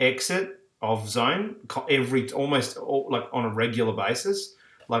at exit of zone almost on a regular basis.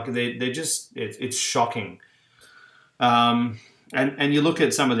 Like, they're just it's shocking. And you look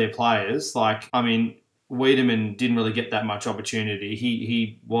at some of their players. Like, I mean, Wiedemann didn't really get that much opportunity.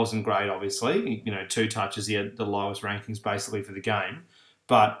 He wasn't great, obviously. 2 touches. He had the lowest rankings basically for the game.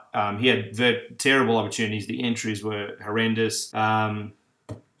 But he had terrible opportunities. The entries were horrendous.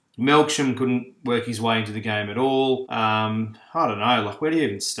 Melksham couldn't work his way into the game at all. I don't know. Like, where do you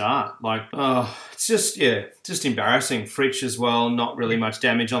even start? Like, it's just embarrassing. Fritsch as well, not really much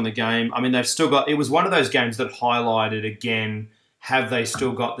damage on the game. I mean, they've still got... It was one of those games that highlighted again, have they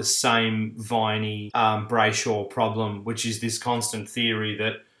still got the same Viney, Brayshaw problem, which is this constant theory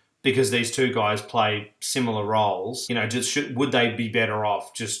that because these two guys play similar roles, would they be better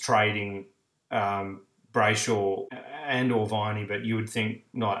off just trading Brayshaw and or Viney, but you would think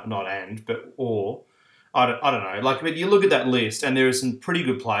not and, but or. I don't know. Like, but you look at that list, and there are some pretty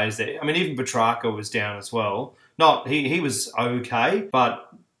good players there. I mean, even Petrarca was down as well. He was okay,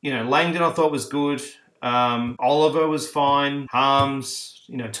 but Langdon I thought was good. Oliver was fine. Harms,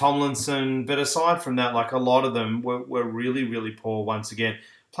 Tomlinson. But aside from that, like a lot of them were really, really poor once again.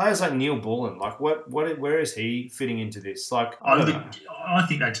 Players like Neil Bullen, like where is he fitting into this? Like, I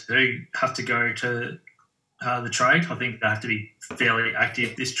think they do have to go to the trade. I think they have to be fairly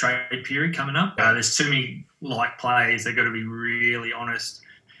active this trade period coming up. There's too many players. They've got to be really honest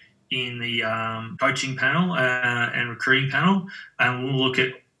in the coaching panel and recruiting panel, and we'll look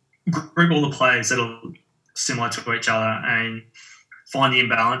at group all the players that are similar to each other and find the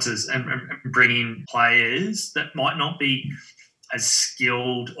imbalances and bring in players that might not be as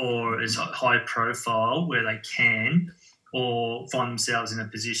skilled or as high profile where they can, or find themselves in a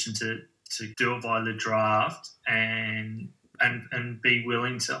position to do it via the draft and be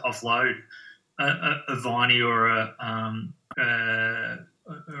willing to offload a Viney or a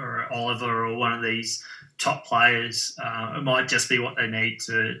Oliver or one of these top players. It might just be what they need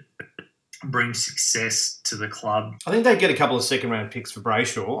to bring success to the club. I think they get a couple of second-round picks for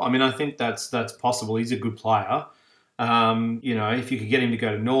Brayshaw. I mean, I think that's possible. He's a good player. If you could get him to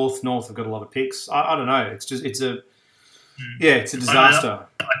go to North have got a lot of picks. I don't know. It's a disaster.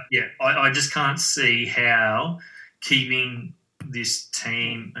 I just can't see how keeping this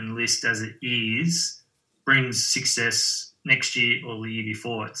team and list as it is brings success next year or the year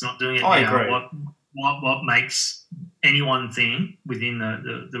before. It's not doing it I now. agree. What makes anyone think within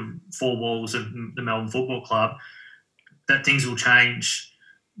the four walls of the Melbourne Football Club that things will change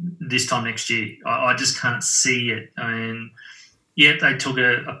this time next year? I just can't see it. I mean, yeah, they took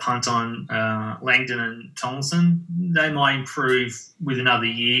a punt on Langdon and Tomlinson. They might improve with another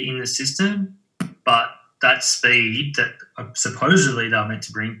year in the system, but that speed that supposedly they're meant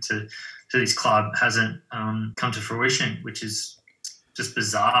to bring to this club hasn't come to fruition, which is just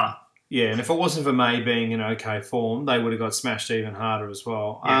bizarre. Yeah, and if it wasn't for May being in okay form, they would have got smashed even harder as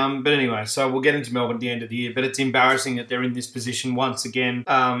well. Yeah. But anyway, so we'll get into Melbourne at the end of the year, but it's embarrassing that they're in this position once again.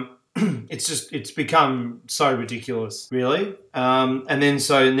 It's become so ridiculous, really. And then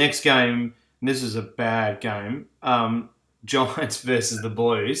so next game, and this is a bad game, Giants versus the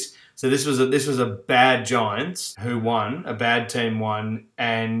Blues. So this was a bad Giants who won, a bad team won,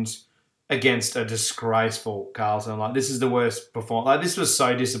 and against a disgraceful Carlton. Like, this is the worst performance. Like, this was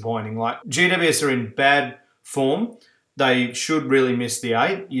so disappointing. Like, GWS are in bad form. They should really miss the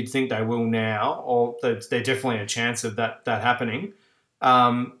 8. You'd think they will now, or there's definitely a chance of that happening.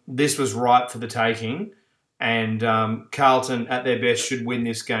 This was ripe for the taking, and Carlton, at their best, should win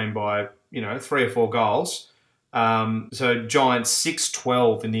this game by 3 or 4 goals. So Giants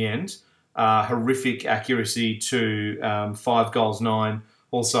 6-12 in the end. Horrific accuracy to 5 goals 9.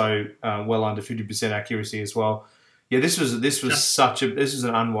 Also, well under 50% accuracy as well. Yeah, this was an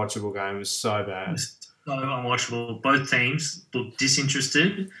unwatchable game. It was so bad. So unwatchable. Both teams looked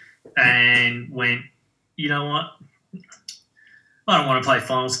disinterested and went, you know what? I don't want to play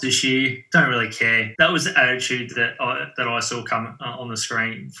finals this year. Don't really care. That was the attitude that I saw come on the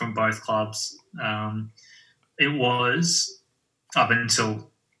screen from both clubs. It was, up until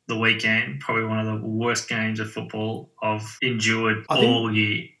the weekend, probably one of the worst games of football I've endured all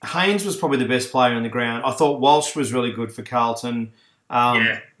year. Haynes was probably the best player on the ground. I thought Walsh was really good for Carlton.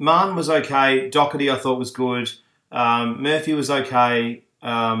 Martin was okay. Doherty I thought was good. Murphy was okay,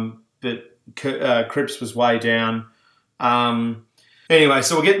 but Cripps was way down. Anyway,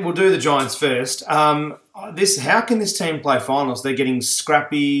 so we'll do the Giants first. How can this team play finals? They're getting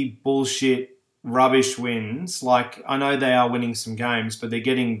scrappy, bullshit, rubbish wins. Like, I know they are winning some games, but they're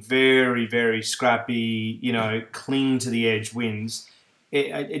getting very, very scrappy, cling to the edge wins.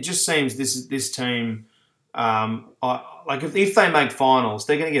 It just seems this team, if they make finals,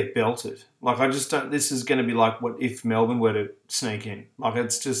 they're going to get belted. Like, I just don't. This is going to be like what if Melbourne were to sneak in. Like,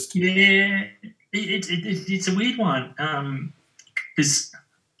 it's just it's a weird one. Because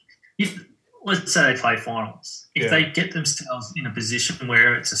let's say they play finals. If they get themselves in a position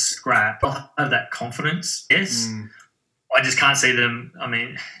where it's a scrap, they'll have that confidence. Yes. I just can't see them. I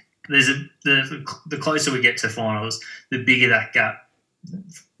mean, the closer we get to finals, the bigger that gap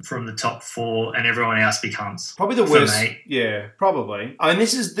from the top 4 and everyone else becomes. Probably the worst. Yeah, probably. I mean,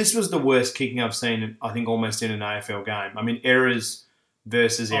 this was the worst kicking I've seen, I think, almost in an AFL game. I mean, errors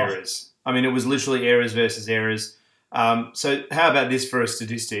versus errors. I mean, it was literally errors versus errors. So how about this for a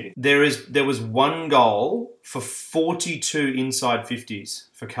statistic? There was 1 goal for 42 inside 50s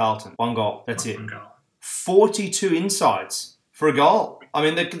for Carlton. 1 goal. That's it. 42 insides for a goal. I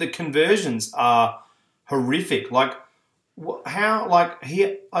mean, the conversions are horrific. Like, how,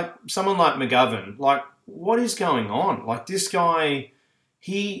 like, someone like McGovern, like, what is going on? Like, this guy,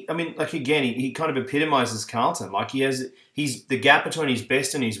 he kind of epitomizes Carlton. Like, he's the gap between his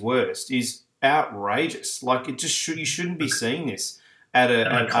best and his worst is outrageous. Like, you shouldn't be seeing this at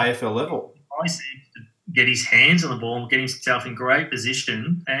an AFL level. I seem to get his hands on the ball and get himself in great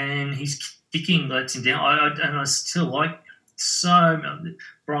position, and his kicking lets him down. I still like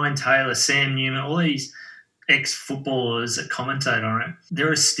Brian Taylor, Sam Newman, all these ex-footballers that commentate on it.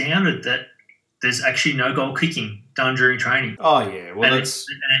 They're astounded that there's actually no goal kicking done during training. Oh, yeah. Well, it's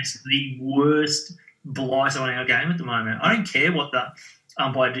the worst blight on our game at the moment. I don't care what the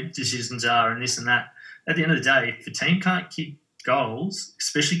umpire decisions are and this and that. At the end of the day, if a team can't kick goals,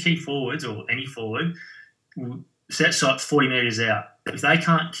 especially key forwards or any forward, set sights 40 metres out. If they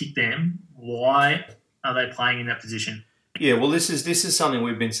can't kick them, why are they playing in that position? Yeah, well, this is something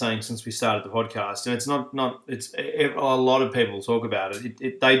we've been saying since we started the podcast, and it's a lot of people talk about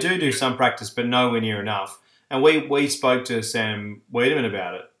it. They do some practice, but nowhere near enough. And we spoke to Sam Wiedemann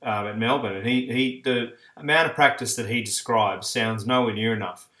about it at Melbourne, and the amount of practice that he describes sounds nowhere near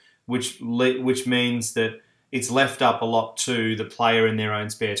enough, which means that it's left up a lot to the player in their own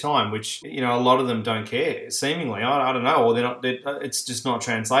spare time, which, a lot of them don't care, seemingly. I don't know, or it's just not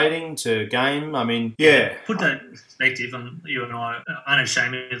translating to game. I mean, yeah. Put that in perspective, and you and I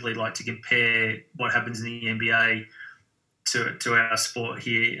unashamedly like to compare what happens in the NBA to our sport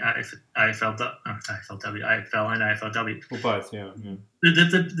here, AFL and AFLW. Well, both, yeah.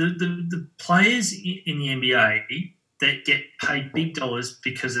 The players in the NBA that get paid big dollars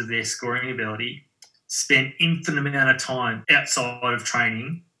because of their scoring ability spend infinite amount of time outside of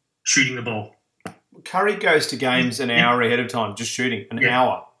training shooting the ball. Curry goes to games an hour ahead of time, just shooting an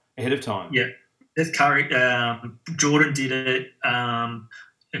hour ahead of time. Yeah, that's Curry. Jordan did it. I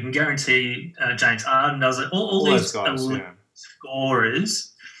can guarantee James Harden does it. All these guys,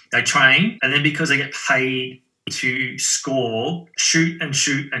 scorers, they train, and then because they get paid to score, shoot and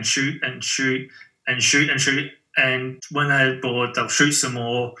shoot and shoot and shoot and shoot and shoot, and when they're bored, they'll shoot some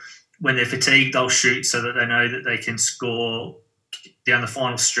more. When they're fatigued, they'll shoot so that they know that they can score down the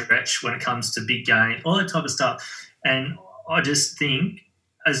final stretch when it comes to big game, all that type of stuff. And I just think,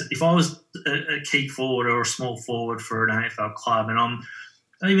 as if I was a key forward or a small forward for an AFL club, and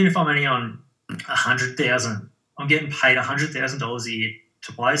even if I'm only on $100,000, I'm getting paid $100,000 a year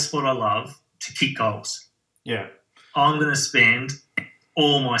to play a sport I love, to kick goals. Yeah, I'm going to spend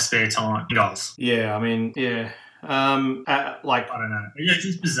all my spare time in goals. Yeah, I mean, yeah. I don't know. It's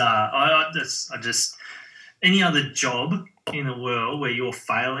just bizarre. I just any other job in the world where you're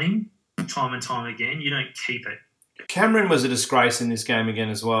failing time and time again, you don't keep it. Cameron was a disgrace in this game again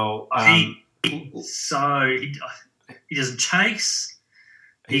as well. He doesn't chase.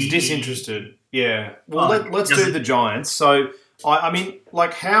 He's disinterested. Yeah. Well, let's do the Giants. So, I mean,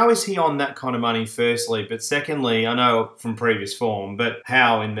 like, how is he on that kind of money, firstly? But secondly, I know from previous form, but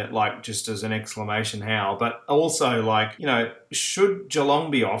how in that, like, just as an exclamation, how? But also, like, should Geelong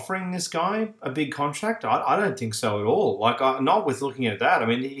be offering this guy a big contract? I don't think so at all. Like, not with looking at that. I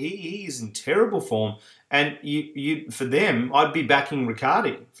mean, he is in terrible form. And you for them, I'd be backing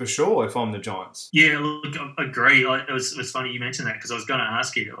Riccardi for sure if I'm the Giants. Yeah, look, I agree. It was funny you mentioned that, because I was going to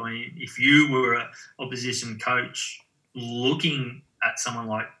ask you. I mean, if you were an opposition coach looking at someone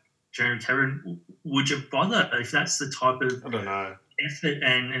like Jeremy Cameron, would you bother if that's the type of effort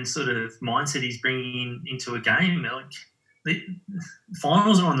and sort of mindset he's bringing into a game? Like, the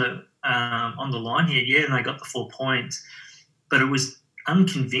finals are on the line here, yeah, and they got the 4 points, but it was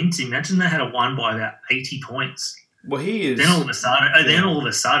unconvincing. Imagine they had won by about 80 points. Well, he is. Then all of a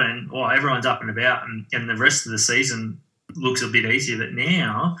sudden, everyone's up and about, and the rest of the season looks a bit easier. But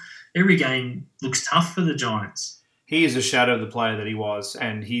now every game looks tough for the Giants. He is a shadow of the player that he was,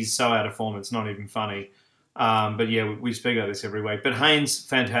 and he's so out of form, it's not even funny. But yeah, we speak about this every week. But Haynes,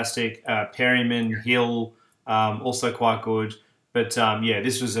 fantastic. Perryman, Hill, also quite good. But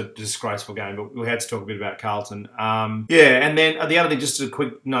this was a disgraceful game, but we had to talk a bit about Carlton. And then the other thing, just a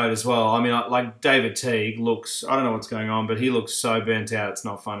quick note as well. I mean, like David Teague looks, I don't know what's going on, but he looks so burnt out, it's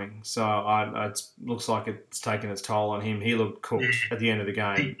not funny. So it looks like it's taken its toll on him. He looked cooked at the end of the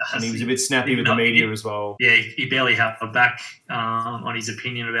game. And he was a bit snappy with the media as well. Yeah, he barely held back on his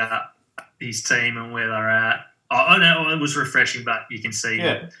opinion about his team and where they're at. I know it was refreshing, but you can see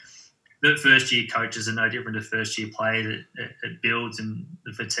that the first-year coaches are no different to first-year players. It builds, and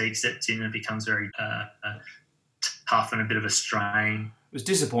the fatigue sets in, and it becomes very tough and a bit of a strain. It was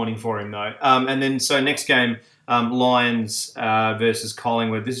disappointing for him, though. And then, so next game, Lions versus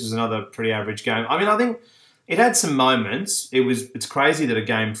Collingwood. This was another pretty average game. I mean, I think it had some moments. It's crazy that a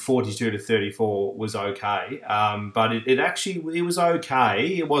game 42-34 was okay, but it was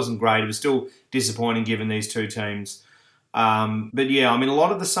okay. It wasn't great. It was still disappointing given these two teams. But yeah, I mean, a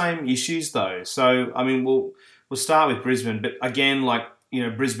lot of the same issues though. So I mean, we'll start with Brisbane, but again, like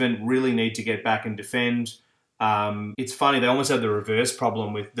Brisbane really need to get back and defend. It's funny, they almost had the reverse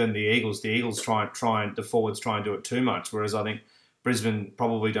problem than the Eagles. The Eagles the forwards try and do it too much, whereas I think Brisbane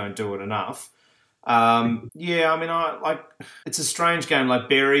probably don't do it enough. Yeah, I mean, it's a strange game. Like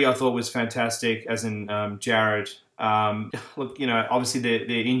Berry, I thought was fantastic, as in Jared. Look, obviously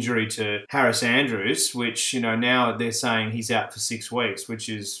the injury to Harris Andrews, which now they're saying he's out for 6 weeks, which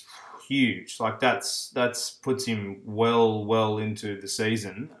is huge. Like that's puts him well into the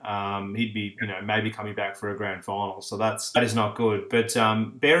season. He'd be maybe coming back for a grand final, so that is not good. But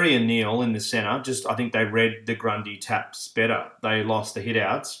Berry and Neale in the centre, I think they read the Grundy taps better. They lost the hit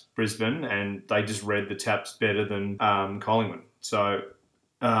outs, Brisbane, and they just read the taps better than Collingwood. So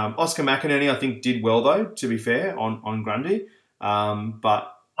Oscar McInerney, I think, did well though. To be fair, on Grundy,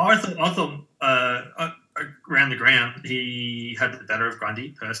 but I thought around the ground, he had the better of Grundy,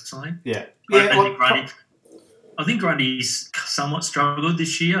 personally. Yeah. I think Grundy's somewhat struggled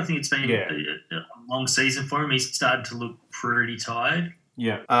this year. I think it's been a long season for him. He's started to look pretty tired.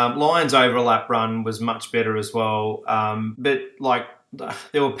 Yeah. Lions' overlap run was much better as well. But,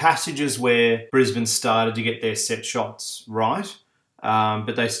 there were passages where Brisbane started to get their set shots right.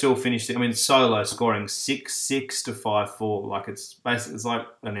 But they still finished it. I mean, Solo scoring 6-6 to 5-4. It's basically, it's like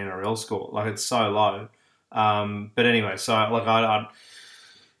an NRL score. It's so low. But anyway, so I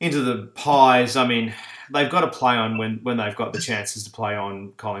into the Pies. I mean, they've got to play on when they've got the chances to play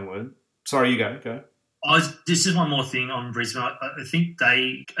on Collingwood. Sorry, you go. This is one more thing on Brisbane. I think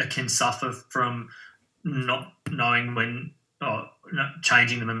they can suffer from not knowing when,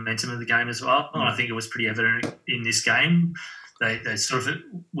 changing the momentum of the game as well. And I think it was pretty evident in this game. They sort of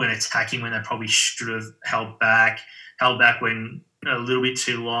went attacking when they probably should have held back when a little bit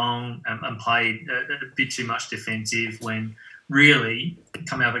too long and played a bit too much defensive when really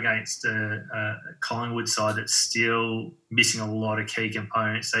come up against a Collingwood side that's still missing a lot of key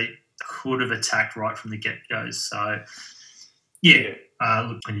components. They could have attacked right from the get-go. So, yeah,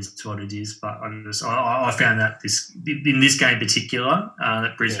 look, it is what it is. But I found that in this game in particular,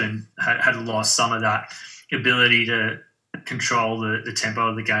 that Brisbane had lost some of that ability to control the tempo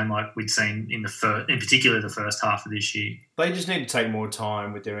of the game like we'd seen in particular the first half of this year. They just need to take more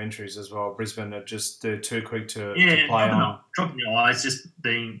time with their entries as well. Brisbane they're too quick to play on. Dropping your eyes, just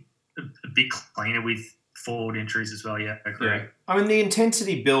being a bit cleaner with forward entries as well. Yeah, I agree. Yeah. I mean, the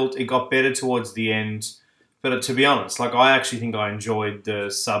intensity built, it got better towards the end. But to be honest, I actually think I enjoyed the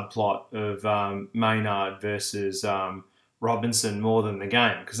subplot of Maynard versus Robinson more than the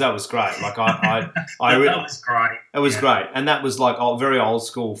game because that was great. That was great. It was great, and that was very old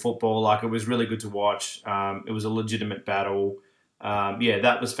school football. It was really good to watch. It was a legitimate battle.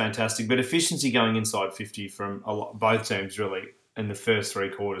 That was fantastic. But efficiency going inside 50 from both teams really in the first 3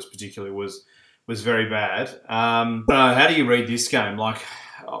 quarters particularly was very bad. How do you read this game?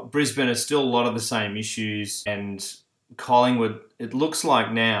 Brisbane are still a lot of the same issues, and Collingwood. It looks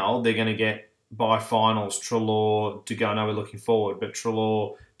like now they're going to get by finals, Treloar, De Goey. I know we're looking forward, but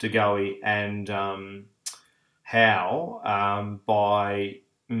Treloar, De Goey, and Howe by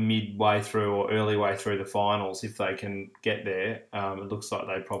midway through or early way through the finals, if they can get there. It looks like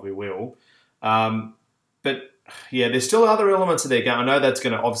they probably will. But yeah, there's still other elements of their game. I know that's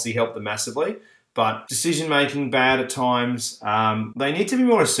going to obviously help them massively, but decision making bad at times. They need to be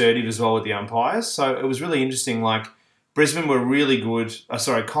more assertive as well with the umpires. So it was really interesting. Brisbane were really good.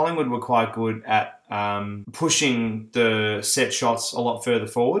 Collingwood were quite good at pushing the set shots a lot further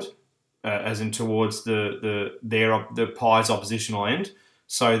forward, as in towards the Pies' oppositional end.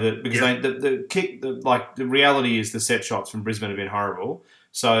 So that because the reality is the set shots from Brisbane have been horrible.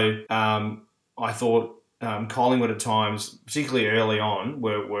 So I thought Collingwood at times, particularly early on,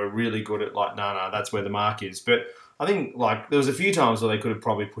 were really good at that's where the mark is. But I think there was a few times where they could have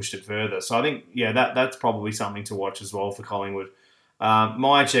probably pushed it further. So I think that's probably something to watch as well for Collingwood.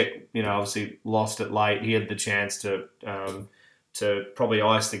 Myercheck, obviously lost it late. He had the chance to probably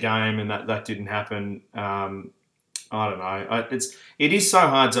ice the game, and that didn't happen. I don't know. It is so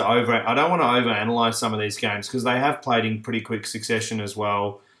hard to I don't want to overanalyze some of these games because they have played in pretty quick succession as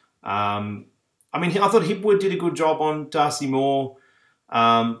well. I thought Hipwood did a good job on Darcy Moore.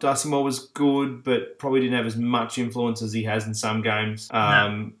 Darcy Moore was good, but probably didn't have as much influence as he has in some games.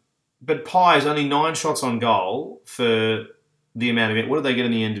 No. But Pies, only 9 shots on goal for the amount of it. What did they get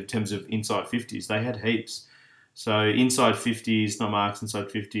in the end in terms of inside 50s? They had heaps. So inside 50s, not marks inside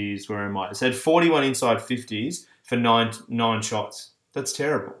 50s. Where am I? It said 41 inside 50s for nine shots. That's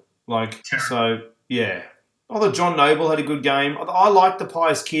terrible. So yeah. Although John Noble had a good game. I like the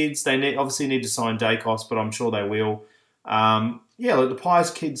Pies kids. They obviously need to sign Dacos, but I'm sure they will. The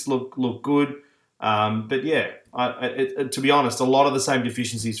Pies kids look good. But yeah, to be honest, a lot of the same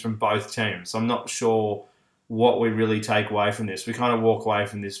deficiencies from both teams. I'm not sure what we really take away from this. We kind of walk away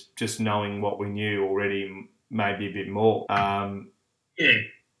from this just knowing what we knew already, maybe a bit more. I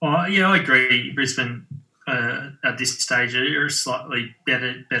agree. Brisbane at this stage are a slightly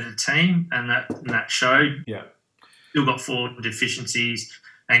better team, and that showed. Yeah, still got forward deficiencies,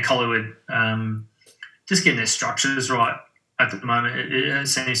 and Collingwood just getting their structures right at the moment. It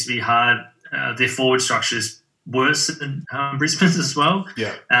seems to be hard. Their forward structures worse than Brisbane's as well.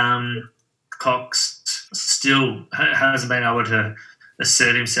 Yeah. Cox still hasn't been able to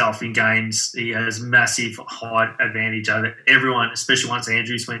assert himself in games. He has massive height advantage over everyone, especially once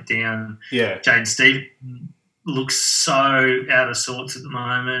Andrews went down. Yeah. Jaden Stephen looks so out of sorts at the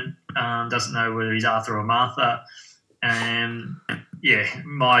moment. Doesn't know whether he's Arthur or Martha.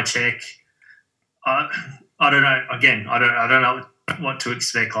 My check. I don't know. Again, I don't know what to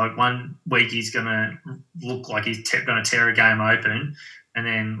expect. Like, one week he's going to look like he's going to tear a game open, and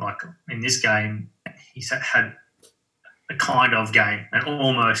then like in this game he's had a kind of game, an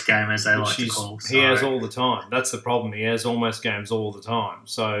almost game, as they like to call. He has all the time. That's the problem. He has almost games all the time.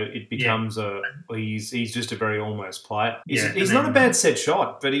 So it becomes he's just a very almost player. He's not a bad set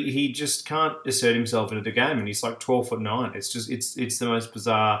shot, but he just can't assert himself into the game, and he's like 12'9". It's just it's the most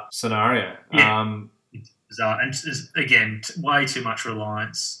bizarre scenario. Yeah. It's bizarre, and again, way too much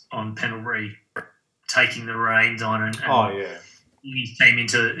reliance on Pendlebury taking the reins on and he came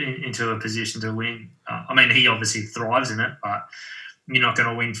into a position to win. I mean, he obviously thrives in it, but you're not going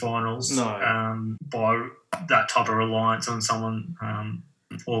to win finals by that type of reliance on someone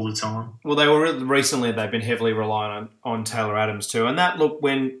all the time. Well, they've been heavily reliant on Taylor Adams too, and that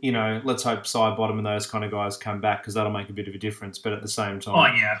when let's hope Sidebottom and those kind of guys come back, because that'll make a bit of a difference. But at the same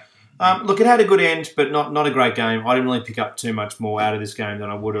time, it had a good end, but not a great game. I didn't really pick up too much more out of this game than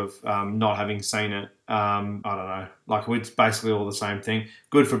I would have not having seen it. I don't know. Like, it's basically all the same thing.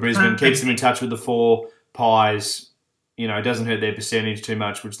 Good for Brisbane. Keeps them in touch with the four. Pies, it doesn't hurt their percentage too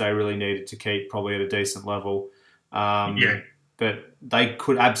much, which they really needed to keep probably at a decent level. But they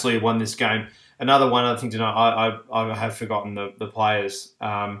could absolutely have won this game. Another one, I think, I have forgotten the players.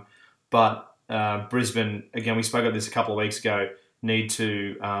 But Brisbane, again, we spoke about this a couple of weeks ago,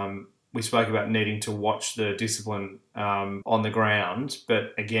 we spoke about needing to watch the discipline on the ground,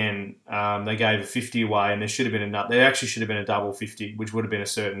 but again, they gave a 50 away, and there actually should have been a double 50, which would have been a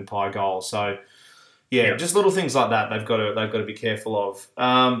certain Pie goal. So, just little things like that they've got to be careful of.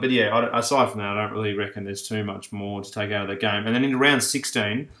 But aside from that, I don't really reckon there's too much more to take out of the game. And then in round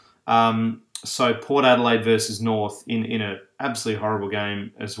 16, so Port Adelaide versus North in an absolutely horrible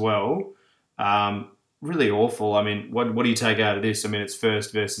game as well. Really awful. I mean, what do you take out of this? I mean, it's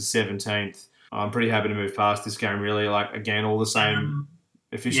first versus 17th. I'm pretty happy to move past this game, really. Like, again, all the same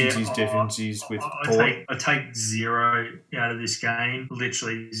efficiencies, deficiencies with Port. I take 0 out of this game,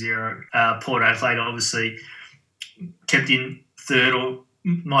 literally 0. Port Adelaide obviously kept in third, or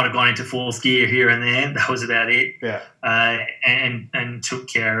might have gone into fourth gear here and there. That was about it. Yeah. And took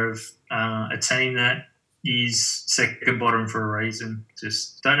care of a team that is second bottom for a reason.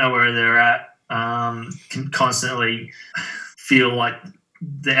 Just don't know where they're at. Can constantly feel like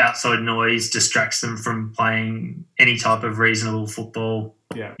the outside noise distracts them from playing any type of reasonable football.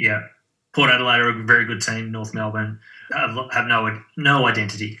 Yeah. Port Adelaide are a very good team. North Melbourne have no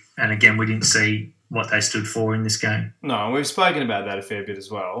identity, and again, we didn't see what they stood for in this game. No, we've spoken about that a fair bit as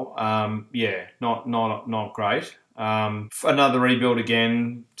well. Not great. Another rebuild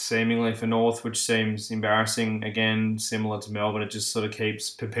again, seemingly for North, which seems embarrassing. Again, similar to Melbourne, it just sort of keeps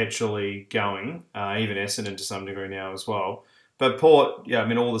perpetually going. Even Essendon to some degree now as well. But Port,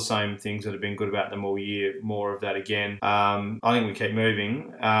 all the same things that have been good about them all year. More of that again. I think we keep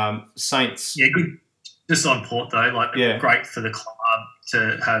moving. Saints. Yeah, good. Just on Port though, great for the club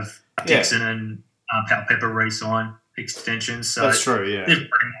to have Dixon and Pal Pepper re-sign extensions. So that's true. Yeah, they've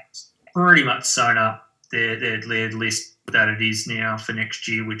pretty much sewn up their list that it is now for next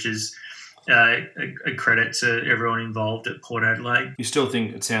year, which is a credit to everyone involved at Port Adelaide. You still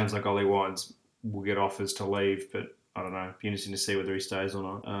think it sounds like Ollie Wines will get offers to leave, but I don't know. It'd be interesting to see whether he stays or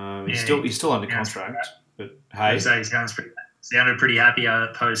not. He's still under contract, but hey, he sounded pretty happy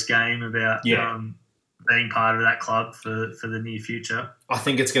post game about being part of that club for the near future. I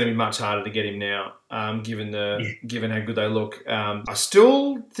think it's going to be much harder to get him now, given how good they look. I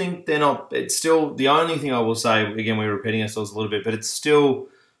still think they're not. It's still the only thing I will say. Again, we're repeating ourselves a little bit, but it's still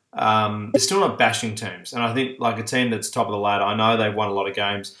they're still not bashing teams. And I think like a team that's top of the ladder. I know they've won a lot of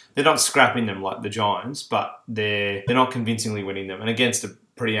games. They're not scrapping them like the Giants, but they're not convincingly winning them. And against a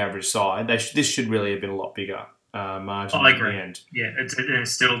pretty average side, this should really have been a lot bigger. Margin I agree. at the end. Yeah,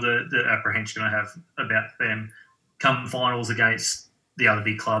 it's still the apprehension I have about them come finals against the other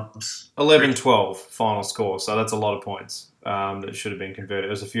big clubs. 11-12 final score, so that's a lot of points that should have been converted.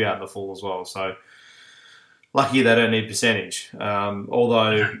 There's a few out in the full as well, so lucky they don't need percentage.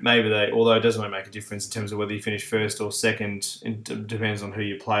 Although it doesn't make a difference in terms of whether you finish first or second. It depends on who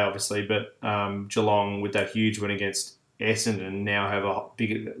you play, obviously. But Geelong with that huge win against Essendon now have a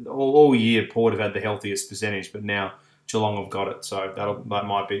big all year. Port have had the healthiest percentage, but now Geelong have got it. So that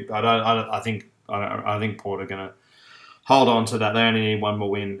might be. I think Port are going to hold on to that. They only need one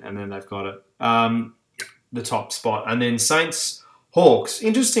more win, and then they've got it. The top spot, and then Saints Hawks.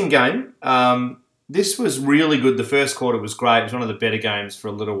 Interesting game. This was really good. The first quarter was great. It was one of the better games for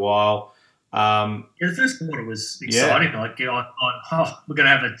a little while. The first quarter was exciting. We're going to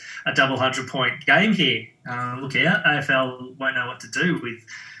have a double 100-point game here. Look out. AFL won't know what to do with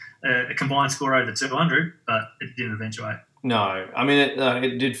a combined score over 200, but it didn't eventuate. No. I mean,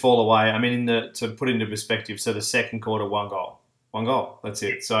 it did fall away. I mean, to put into perspective, so the second quarter, one goal. One goal. That's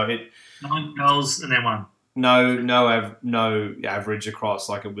it. So 9 goals and then one. No average across.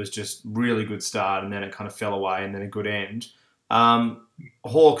 Like it was just really good start, and then it kind of fell away, and then a good end.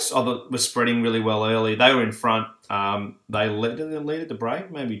 Hawks were spreading really well early. They were in front. They led at the break,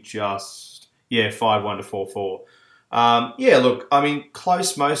 maybe 5-1 to 4-4. Look, I mean,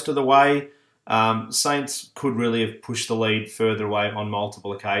 close most of the way. Saints could really have pushed the lead further away on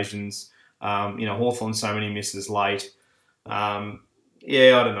multiple occasions. Hawthorn so many misses late. I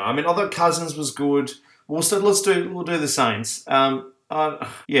don't know. I mean, although Cousins was good. We'll do the Saints. I mean,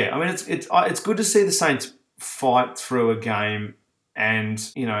 it's good to see the Saints fight through a game, and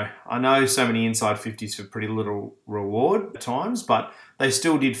I know so many inside 50s for pretty little reward at times, but they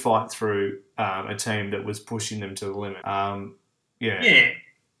still did fight through a team that was pushing them to the limit.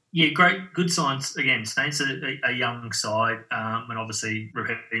 Great, good signs again. Saints are a young side, and obviously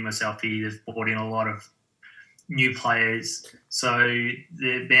repeating myself here, they've brought in a lot of new players, so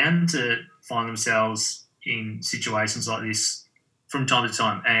they're bound to find themselves in situations like this from time to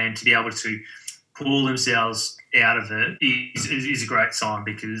time, and to be able to pull themselves out of it is a great sign,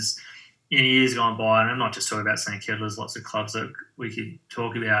 because in years gone by, and I'm not just talking about St Kilda, there's lots of clubs that we could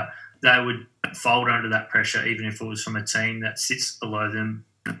talk about, they would fold under that pressure even if it was from a team that sits below them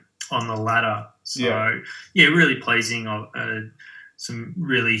on the ladder. So, really pleasing. Some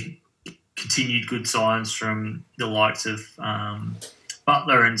really continued good signs from the likes of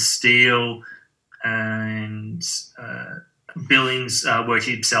Butler and Steele, and Billings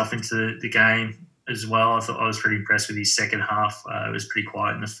working himself into the game as well. I was pretty impressed with his second half. It was pretty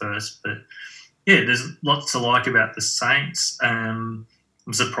quiet in the first, but there's lots to like about the Saints. I'm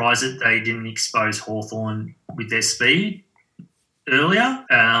surprised that they didn't expose Hawthorn with their speed earlier,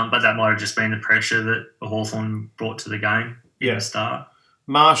 but that might have just been the pressure that Hawthorn brought to the game in the start.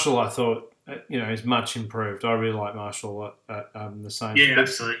 Marshall, I thought, is much improved. I really like Marshall at the Saints. Yeah,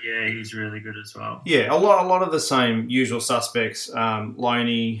 absolutely. Yeah, he's really good as well. Yeah, a lot of the same usual suspects.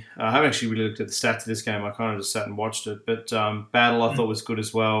 Loney, I haven't actually really looked at the stats of this game. I kind of just sat and watched it. But Battle, I thought, was good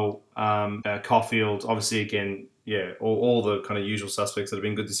as well. Caulfield, obviously, again, all the kind of usual suspects that have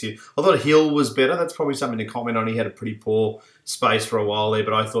been good this year. I thought Hill was better. That's probably something to comment on. He had a pretty poor space for a while there,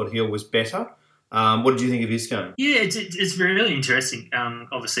 but I thought Hill was better. What did you think of his game? Yeah, it's really interesting.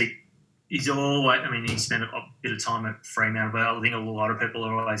 Obviously, he's always, he spent a bit of time at Fremantle, but I think a lot of people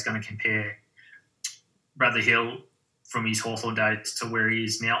are always going to compare Bradley Hill from his Hawthorn days to where he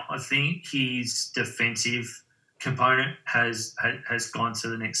is now. I think his defensive component has gone to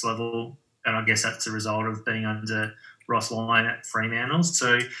the next level, and I guess that's a result of being under Ross Lyon at Fremantle.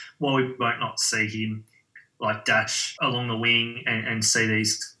 So while we won't not see him like dash along the wing and see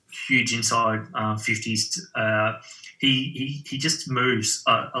these huge inside 50s, he just moves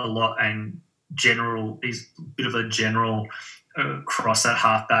a lot, and he's a bit of a general across that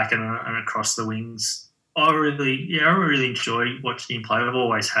halfback and across the wings. I really enjoy watching him play. I've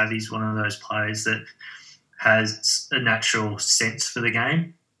always had. He's one of those players that has a natural sense for the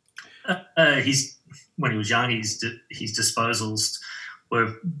game. When he was young, his disposals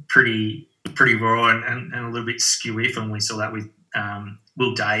were pretty raw and a little bit skewy, and we saw that with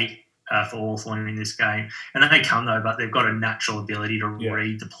Will Day for Hawthorn in this game. And they come, though, but they've got a natural ability to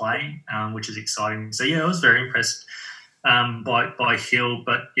read the play, which is exciting. So, I was very impressed by Hill.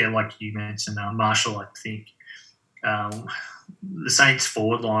 But, like you mentioned, Marshall, I think the Saints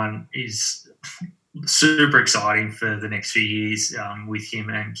forward line is super exciting for the next few years with him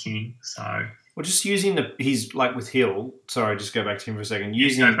and King. So, well, just using he's like with Hill. Sorry, just go back to him for a second.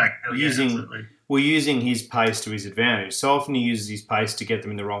 Using his pace to his advantage. So often he uses his pace to get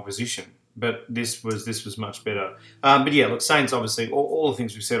them in the wrong position. But this was much better. But look, Saints obviously all the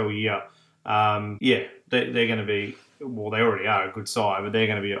things we've said all year. They're going to be. Well, they already are a good side, but they're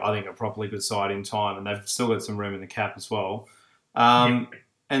going to be, I think, a properly good side in time, and they've still got some room in the cap as well.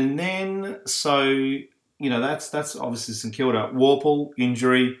 And then, so, that's obviously St Kilda. Warple,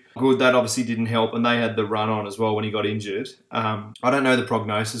 injury, good. That obviously didn't help, and they had the run on as well when he got injured. I don't know the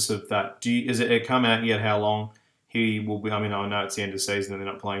prognosis of that. Is it come out yet how long he will be? I mean, I know it's the end of the season and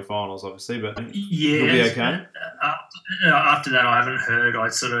they're not playing finals, obviously, but he'll be okay? After that, I haven't heard.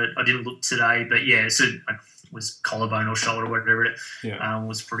 I didn't look today, but so it was collarbone or shoulder, whatever it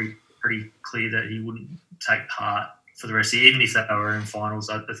was pretty clear that he wouldn't take part for the rest of the year. Even if they were in finals,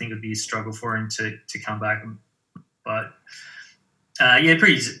 I think it'd be a struggle for him to come back. But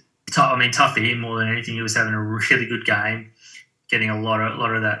pretty tough. I mean, tough for him more than anything. He was having a really good game, getting a lot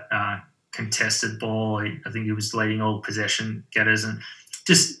of that contested ball. I think he was leading all possession getters, and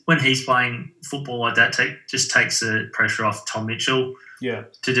just when he's playing football like that, just takes the pressure off Tom Mitchell. To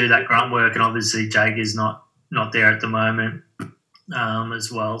do that grunt work, and obviously Jager's not there at the moment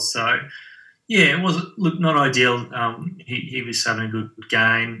as well. So, it was not ideal. He was having a good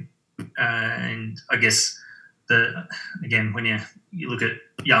game, and I guess when you look at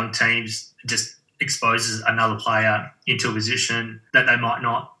young teams, it just exposes another player into a position that they might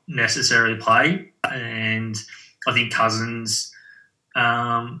not necessarily play. And I think Cousins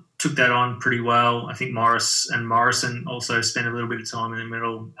took that on pretty well. I think Morrison also spent a little bit of time in the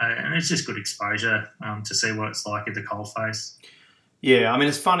middle, and it's just good exposure to see what it's like at the coalface. Yeah, I mean,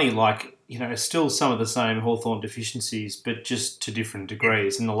 it's funny, it's still some of the same Hawthorn deficiencies, but just to different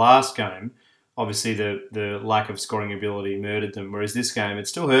degrees. In the last game, obviously the lack of scoring ability murdered them, whereas this game, it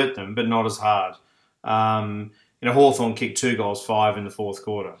still hurt them, but not as hard. Hawthorn kicked 2 goals, 5 in the fourth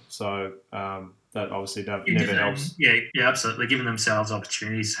quarter, so that obviously never helps. Yeah, absolutely. Giving themselves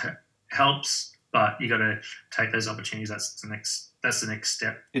opportunities helps, but you got to take those opportunities. That's the next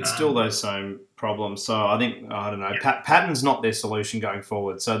step. It's still those same problems. So I think, I don't know, Patton's not their solution going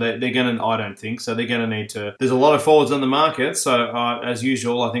forward. So they're going to, I don't think, so they're going to need to, there's a lot of forwards on the market. So as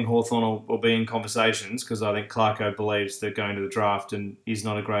usual, I think Hawthorn will be in conversations, because I think Clarko believes that going to the draft and is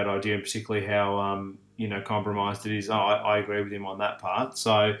not a great idea, and particularly how, compromised it is. I agree with him on that part.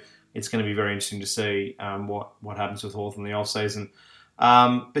 So it's going to be very interesting to see what happens with Hawthorn in the off-season.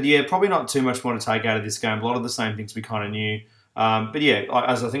 But probably not too much more to take out of this game. A lot of the same things we kind of knew.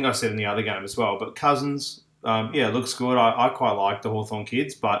 As I think I said in the other game as well, but Cousins, looks good. I quite like the Hawthorn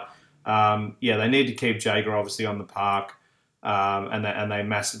kids, but they need to keep Jager obviously on the park, and they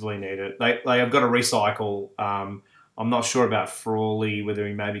massively need it. They have got to recycle. I'm not sure about Frawley, whether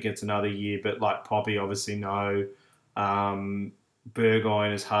he maybe gets another year, but like Poppy, obviously no.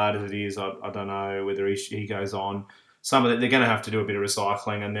 Burgoyne, as hard as it is, I don't know whether he goes on. Some of it, they're going to have to do a bit of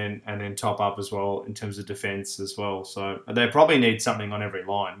recycling and then top up as well in terms of defence as well. So they probably need something on every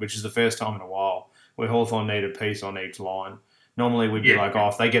line, which is the first time in a while where Hawthorn need a piece on each line. Normally we'd be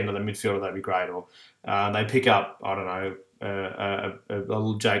if they get into the midfielder, they'd be great. Or they pick up, I don't know, a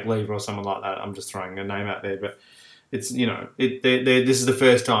little Jake Lever or someone like that. I'm just throwing a name out there, but it's this is the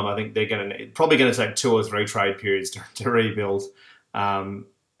first time I think they're probably going to take 2 or 3 trade periods to rebuild. But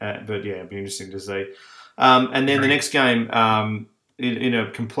it'd be interesting to see. And then the next game, in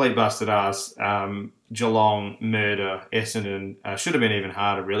a complete busted ass, Geelong murder Essendon. Should have been even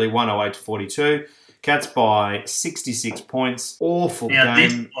harder, really. 108-42. Cats by 66 points. Awful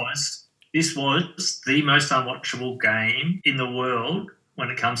game. This was the most unwatchable game in the world when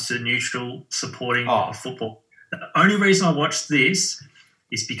it comes to neutral supporting of football. The only reason I watched this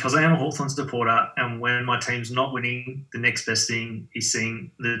is because I am a Hawthorn supporter, and when my team's not winning, the next best thing is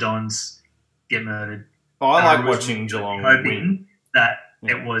seeing the Dons get murdered. I like watching Geelong win. That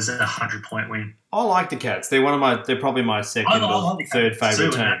it was a 100-point win. I like the Cats. They're they're probably my second or third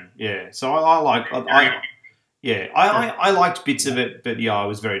favourite team. Yeah, so I liked bits of it, but I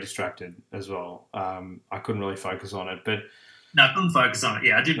was very distracted as well. I couldn't really focus on it, but no, I couldn't focus on it.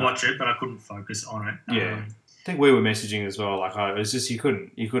 Yeah, I did watch it, but I couldn't focus on it. Yeah, I think we were messaging as well. It was just you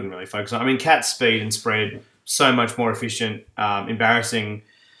couldn't really focus on it. I mean, Cats' speed and spread so much more efficient. Embarrassing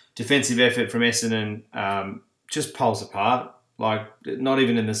defensive effort from Essendon just pulls apart. Like, not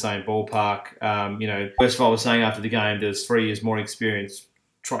even in the same ballpark. Westphal was saying after the game, there's 3 years more experience.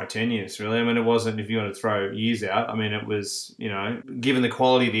 Try 10 years, really. I mean, it wasn't, if you want to throw years out, I mean, it was, given the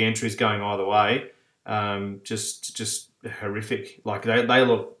quality of the entries going either way, just horrific. Like, they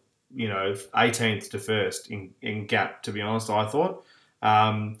look, 18th to 1st in gap, to be honest, I thought.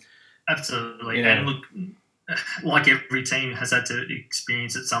 Absolutely. And look, like every team has had to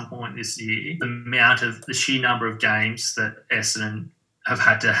experience at some point this year, the sheer number of games that Essendon have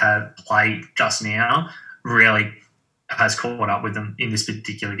had to play just now really has caught up with them in this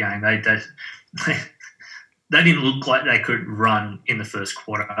particular game. They didn't look like they could run in the first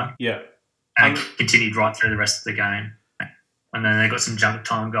quarter. Yeah. And continued right through the rest of the game. And then they got some junk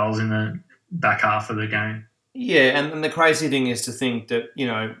time goals in the back half of the game. Yeah, and the crazy thing is to think that,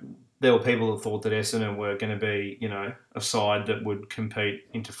 there were people that thought that Essendon were going to be, a side that would compete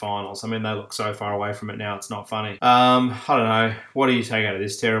into finals. I mean, they look so far away from it now, it's not funny. I don't know. What do you take out of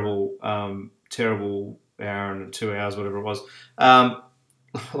this terrible hour and 2 hours, whatever it was?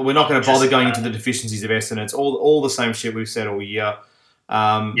 We're not going to bother going into the deficiencies of Essendon. It's all the same shit we've said all year.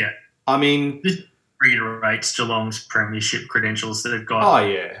 Yeah. I mean... This reiterates Geelong's premiership credentials that they've got. Oh,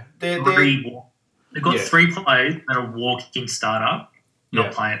 yeah. They've got 3 players that are walking startup,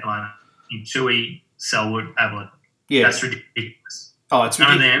 not playing at the moment. In Tui, Selwood, Ablett. Yeah. That's ridiculous. Oh, it's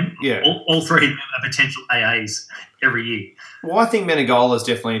None ridiculous. of them, yeah. all 3 of them are potential AAs every year. Well, I think Menegola is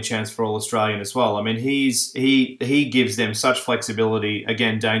definitely a chance for All-Australian as well. I mean, he gives them such flexibility.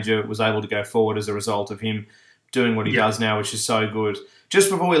 Again, Danger was able to go forward as a result of him doing what he does now, which is so good. Just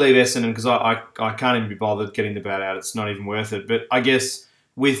before we leave Essendon, because I can't even be bothered getting the bat out. It's not even worth it. But I guess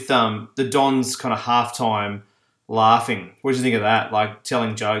with the Dons kind of halftime laughing, what do you think of that? Like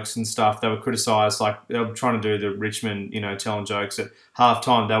telling jokes and stuff. They were criticised. Like they were trying to do the Richmond, telling jokes at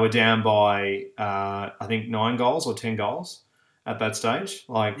halftime. They were down by I think 9 goals or 10 goals at that stage.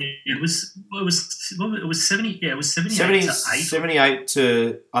 Like it was 70. Yeah, it was 78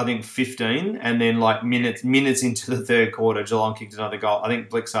 to I think 15, and then like minutes into the third quarter, Geelong kicked another goal. I think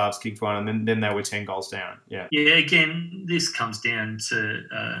Blixarves kicked one, and then they were 10 goals down. Yeah. Yeah. Again, this comes down to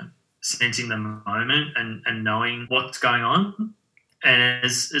sensing the moment and knowing what's going on, and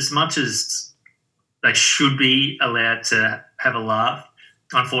as much as they should be allowed to have a laugh,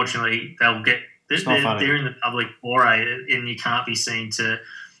 unfortunately, they'll get. They're in the public foray, and you can't be seen to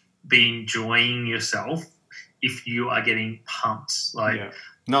be enjoying yourself if you are getting pumped.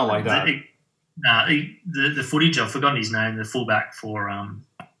 Not like that. The footage, I've forgotten his name, the fullback for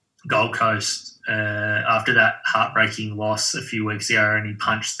Gold Coast, after that heartbreaking loss a few weeks ago, and he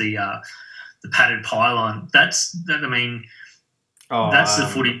punched the padded pylon. That's the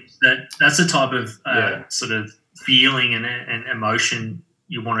footage. That's the type of sort of feeling and emotion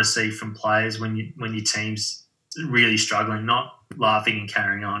you want to see from players when your team's really struggling, not laughing and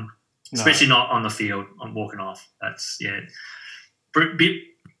carrying on, especially not on the field, on walking off. That's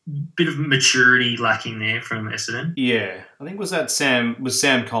bit of maturity lacking there from Essendon. Yeah, I think was Sam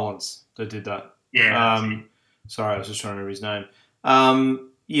Collins that did that. Yeah. Sorry, I was just trying to remember his name.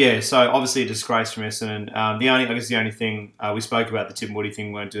 So obviously a disgrace from Essendon. The only thing we spoke about, the Tim Woody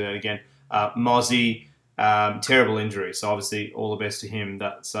thing, won't do that again. Mozzie. Terrible injury, so obviously all the best to him.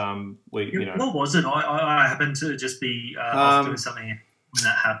 That's What was it? I happened to just be off doing something when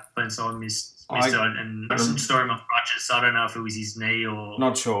that happened, so I missed it. And some story on crutches, so I don't know if it was his knee or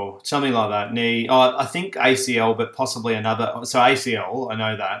not sure, something like that. Knee. I think ACL, but possibly another. So ACL, I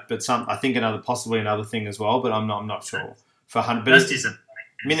know that, but I think possibly another thing as well, but I'm not sure. For 100, but that's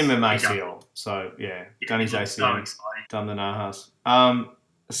minimum ACL. So done his ACL, done the Nahas. Not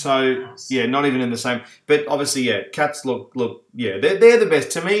even in the same. But obviously, Cats look. They're the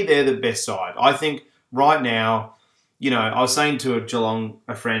best. To me, they're the best side. I think right now, I was saying to a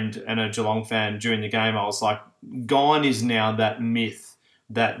friend and a Geelong fan during the game, I was like, gone is now that myth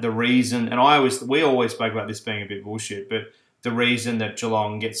that the reason, and we always spoke about this being a bit bullshit, but the reason that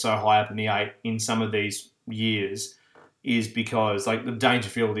Geelong gets so high up in the 8 in some of these years is because, like the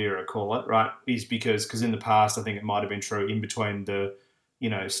Dangerfield era, call it, right, is because in the past, I think it might have been true in between the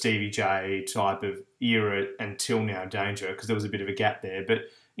Stevie J type of era until now Danger, because there was a bit of a gap there. But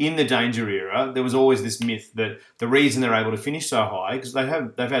in the Danger era, there was always this myth that the reason they're able to finish so high, because they've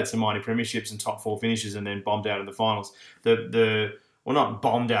had some mighty premierships and top 4 finishes and then bombed out in the finals. Not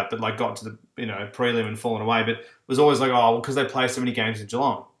bombed out, but like got to the prelim and fallen away. But it was always like, because they play so many games in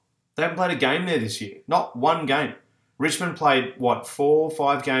Geelong. They haven't played a game there this year. Not one game. Richmond played 4 or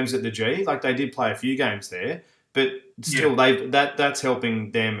 5 games at the G. Like they did play a few games there. But still, that's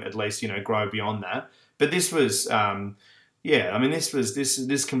helping them at least, grow beyond that. But this was Yeah, I mean,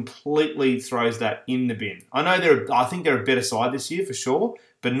 this completely throws that in the bin. I think they're a better side this year for sure,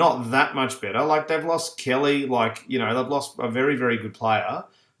 but not that much better. Like they've lost Kelly, like they've lost a very very good player.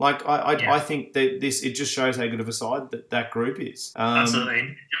 Like Yeah, I think that it just shows how good of a side that group is. absolutely.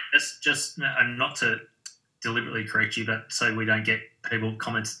 And just and not to deliberately correct you, but so we don't get people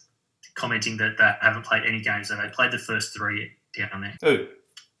commenting that they haven't played any games. That they played the first three down there Who?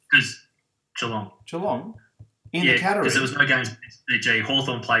 because Geelong. Geelong in the Yeah, because there category. was no games. The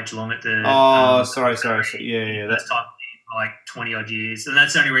Hawthorn played Geelong at the Oh, sorry. Yeah. first time in like 20 odd years, and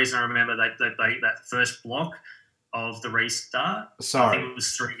that's the only reason I remember that first block of the restart. I think Sorry. it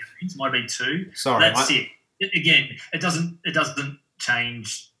was 3 games, might have been 2. Sorry. That's it. Again, it doesn't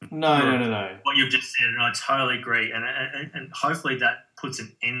change No. what you've just said, and I totally agree. And hopefully that puts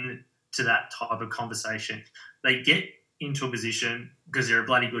an end to that type of conversation. They get into a position because they're a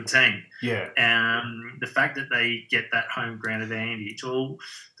bloody good team. Yeah. The fact that they get that home ground advantage, well,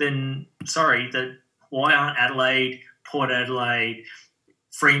 then sorry, why aren't Adelaide, Port Adelaide,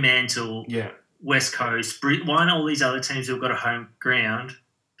 Fremantle, Yeah. West Coast, why aren't all these other teams who've got a home ground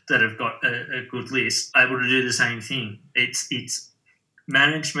that have got a good list able to do the same thing? It's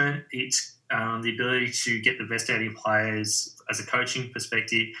management, it's the ability to get the best out of your players as a coaching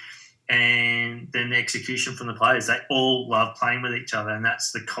perspective, and then the execution from the players. They all love playing with each other, and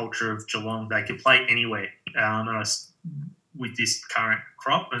that's the culture of Geelong. They can play anywhere. With this current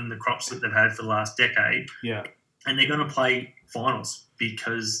crop and the crops that they've had for the last decade, Yeah. and they're going to play finals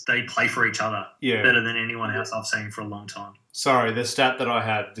because they play for each other better than anyone else I've seen for a long time. Sorry, the stat that I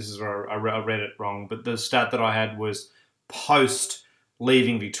had, this is where I read it wrong, but the stat that I had was post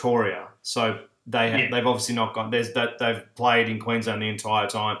leaving Victoria. So they've obviously not gone. They've played in Queensland the entire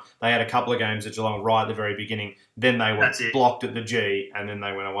time. They had a couple of games at Geelong right at the very beginning. Then they were blocked at the G, and then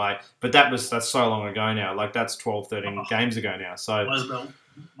they went away. But that's so long ago now. Like that's 12, 13 games ago now. So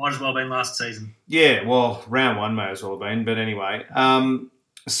might as well have been last season. Yeah, well, round one may as well have been. But anyway, at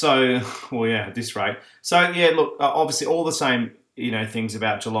this rate. So yeah, look, obviously all the same, things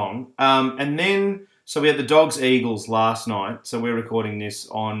about Geelong. And then so we had the Dogs Eagles last night. So we're recording this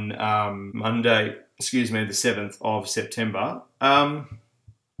on Monday. The 7th of September.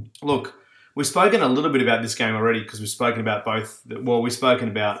 Look, we've spoken a little bit about this game already because we've spoken about both. Well, we've spoken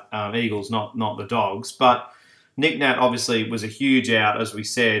about Eagles, not the Dogs, but Nick Nat obviously was a huge out, as we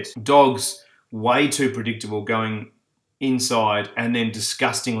said. Dogs way too predictable going inside and then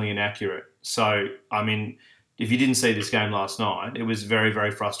disgustingly inaccurate. So, I mean, if you didn't see this game last night, it was very,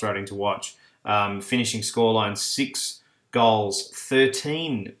 very frustrating to watch. Finishing scoreline 6 goals,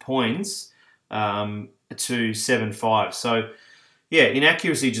 13 points to 7-5. So, yeah,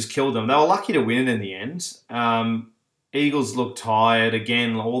 inaccuracy just killed them. They were lucky to win it in the end. Eagles look tired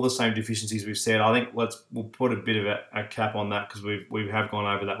again. All the same deficiencies we've said. I think we'll put a bit of a cap on that because we have gone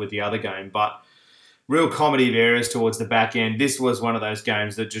over that with the other game. But real comedy of errors towards the back end. This was one of those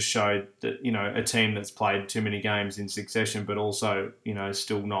games that just showed that a team that's played too many games in succession, but also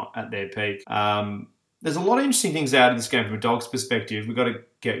still not at their peak. There's a lot of interesting things out of this game from a Dogs perspective. We've got to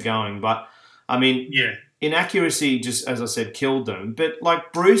get going, but I mean, yeah. Inaccuracy, just as I said, killed them. But,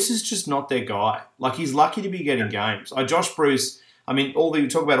 like, Bruce is just not their guy. Like, he's lucky to be getting games. Josh Bruce, I mean, we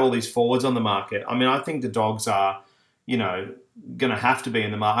talk about all these forwards on the market. I mean, I think the Dogs are, going to have to be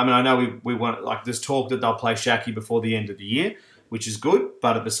in the market. I mean, I know we want, like, there's talk that they'll play Shaki before the end of the year, which is good.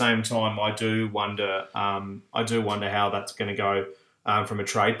 But at the same time, I do wonder how that's going to go from a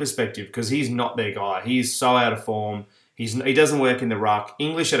trade perspective because he's not their guy. He is so out of form. He doesn't work in the ruck.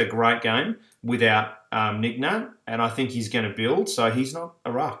 English had a great game without Nick Nat, and I think he's going to build, so he's not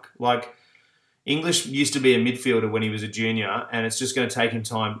a ruck. Like, English used to be a midfielder when he was a junior, and it's just going to take him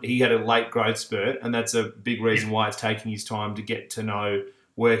time. He had a late growth spurt, and that's a big reason why it's taking his time to get to know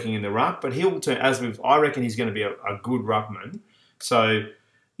working in the ruck. But he'll turn, I reckon he's going to be a good ruckman. So,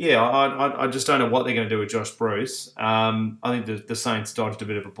 yeah, I just don't know what they're going to do with Josh Bruce. I think the Saints dodged a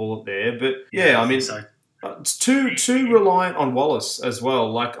bit of a bullet there, but yeah, I mean, so. It's too reliant on Wallace as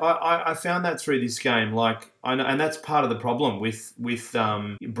well. Like I found that through this game. Like I know, and that's part of the problem with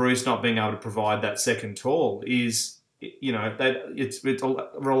Bruce not being able to provide that second tall is it's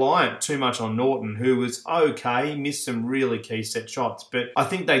reliant too much on Norton, who was okay, missed some really key set shots, but I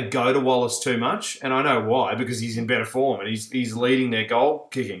think they go to Wallace too much, and I know why, because he's in better form and he's leading their goal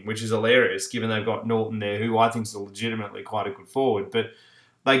kicking, which is hilarious given they've got Norton there, who I think is legitimately quite a good forward, but.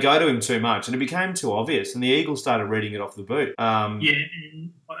 They go to him too much, and it became too obvious, and the Eagles started reading it off the boot. I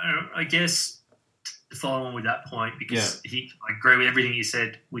guess to follow on with that point, because I agree with everything you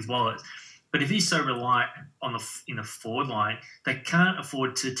said with Wallace, but if he's so reliant on in the forward line, they can't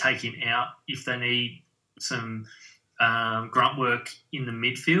afford to take him out if they need some grunt work in the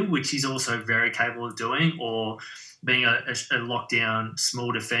midfield, which he's also very capable of doing, or being a lockdown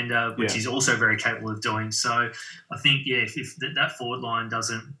small defender, which he's also very capable of doing. So I think, if that forward line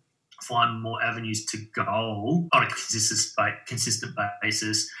doesn't find more avenues to goal on a consistent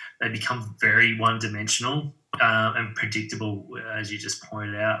basis, they become very one-dimensional and predictable, as you just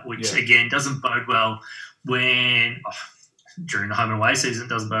pointed out, which, again, doesn't bode well when during the home and away season. It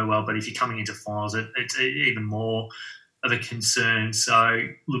doesn't bode well, but if you're coming into finals, it's even more of a concern. So,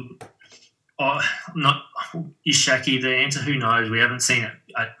 look, is Shaki the answer? Who knows? We haven't seen it.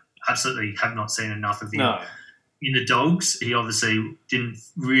 I absolutely have not seen enough of him. No. In the Dogs, he obviously didn't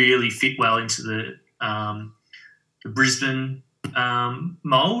really fit well into the Brisbane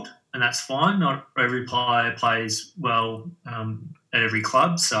mould, and that's fine. Not every player plays well at every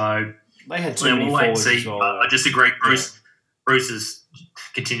club, so they had too many forwards as well. I just agree. Bruce has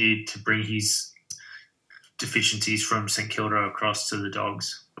continued to bring his deficiencies from St Kilda across to the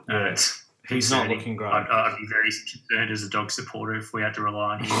Dogs. He's not looking great. I'd be very concerned as a Dog supporter if we had to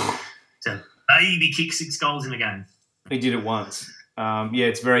rely on him to maybe kick 6 goals in a game. He did it once.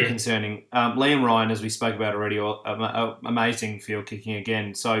 It's very concerning. Liam Ryan, as we spoke about already, amazing field kicking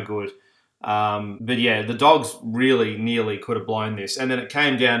again, so good. But the Dogs really nearly could have blown this. And then it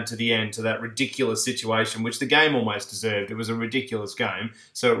came down to the end, to that ridiculous situation, which the game almost deserved. It was a ridiculous game,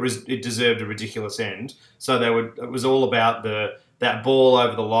 so it deserved a ridiculous end. So it was all about that ball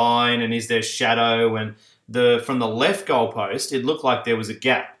over the line, and is there shadow, and from the left goalpost, it looked like there was a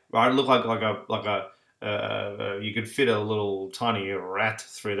gap, right? It looked like you could fit a little tiny rat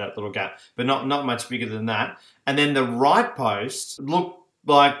through that little gap, but not much bigger than that. And then the right post looked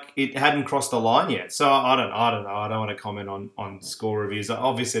like it hadn't crossed the line yet. So I don't know. I don't want to comment on score reviews.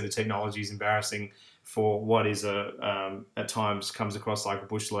 Obviously, the technology is embarrassing for what is at times comes across like a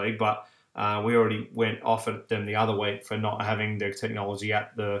bush league, but we already went off at them the other week for not having the technology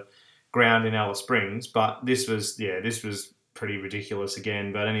at the ground in Alice Springs. But this was pretty ridiculous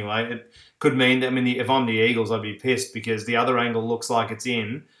again. But anyway, it could mean that, if I'm the Eagles, I'd be pissed because the other angle looks like it's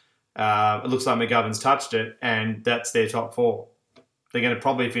in. It looks like McGovern's touched it, and that's their top 4. They're going to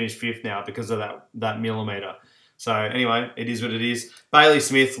probably finish 5th now because of that millimetre. So anyway, it is what it is. Bailey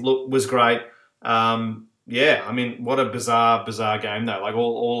Smith was great. What a bizarre game though. Like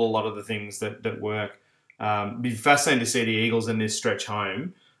all a lot of the things that work. It'd be fascinating to see the Eagles in this stretch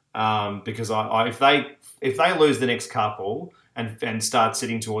home because if they lose the next couple and start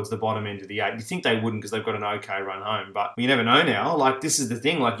sitting towards the bottom end of the 8, you think they wouldn't because they've got an okay run home. But you never know now. Like, this is the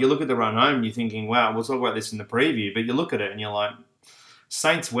thing. Like, you look at the run home and you're thinking, wow, we'll talk about this in the preview. But you look at it and you're like,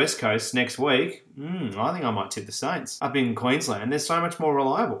 Saints West Coast next week. I think I might tip the Saints. Up in Queensland, they're so much more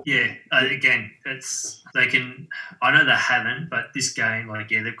reliable. Yeah, again, they can. I know they haven't, but this game,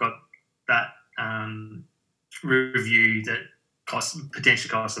 they've got that review that potentially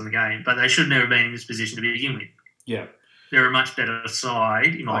cost them the game, but they should never have been in this position to begin with. Yeah, they're a much better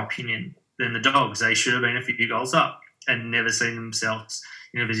side, in my opinion, than the Dogs. They should have been a few goals up and never seen themselves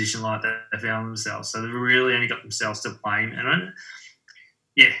in a position like that. They found themselves, so they've really only got themselves to blame.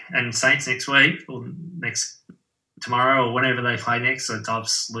 And Saints next week or tomorrow or whenever they play next. So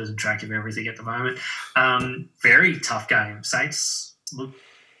Dobbs losing track of everything at the moment. Very tough game. Saints look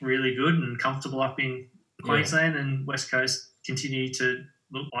really good and comfortable up in Queensland, and West Coast continue to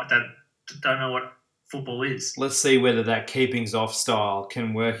look like they don't know what football is. Let's see whether that keepings off style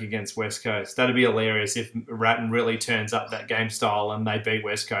can work against West Coast. That'd be hilarious if Ratton really turns up that game style and they beat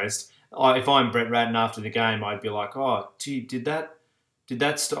West Coast. If I'm Brett Ratton after the game, I'd be like, oh, gee, did that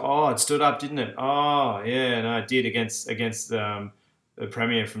it stood up, didn't it? Oh, yeah, no, it did against the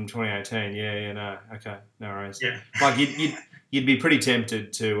Premier from 2018. Yeah, no, okay, no worries. Yeah. Like, you'd be pretty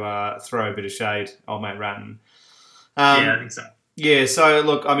tempted to throw a bit of shade, old mate Ratton. I think so. Yeah, so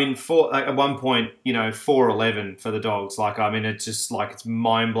look, at one point, 4-11 for the Dogs. It's just it's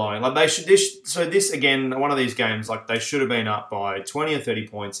mind blowing. Like this again, one of these games, they should have been up by 20 or 30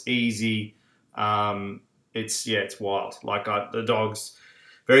 points, easy. It's wild. The Dogs,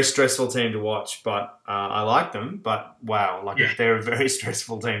 very stressful team to watch, but I like them. But wow, they're a very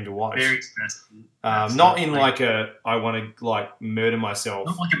stressful team to watch. Very stressful. Not in I want to murder myself.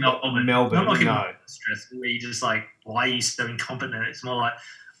 Not like a Melbourne. Not like no. Stressful where you're just why are you so incompetent? It's more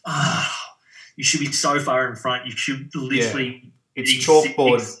you should be so far in front. You should literally. Yeah. It's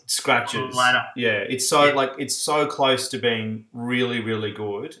chalkboard scratches. Yeah, it's so close to being really, really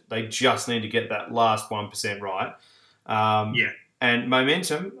good. They just need to get that last 1% right. And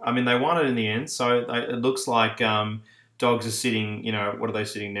momentum. They won it in the end, so it looks like Dogs are sitting. What are they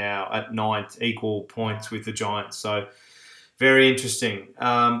sitting now at 9th, equal points with the Giants. So Very interesting.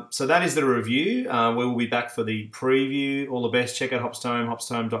 So that is the review. We will be back for the preview. All the best. Check out Hopstone,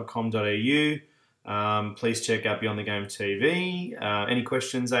 hopstone.com.au. Please check out Beyond the Game TV. Any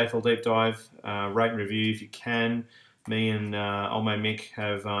questions, AFL Deep Dive, rate and review if you can. Me and old mate Mick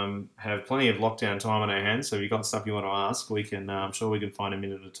have plenty of lockdown time on our hands, so if you've got stuff you want to ask, we can. I'm sure we can find a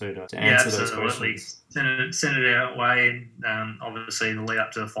minute or two to answer those questions. Send it our way, and obviously the lead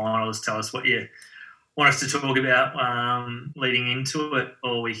up to the finals. Tell us what you want us to talk about leading into it,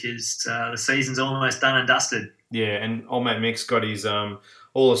 or because the season's almost done and dusted. Yeah, and old mate Mick's got his All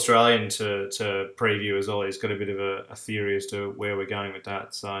Australian to preview as well. He's got a bit of a theory as to where we're going with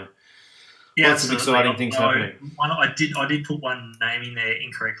that. So. Yeah, lots of exciting things happening. I did put one name in there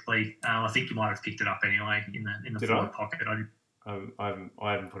incorrectly. I think you might have picked it up anyway in the forward pocket. I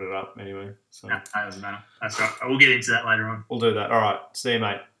haven't put it up anyway. So no, that doesn't matter. That's right. We'll get into that later on. We'll do that. All right. See you,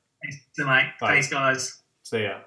 mate. Thanks, mate. Bye. Thanks, guys. See ya.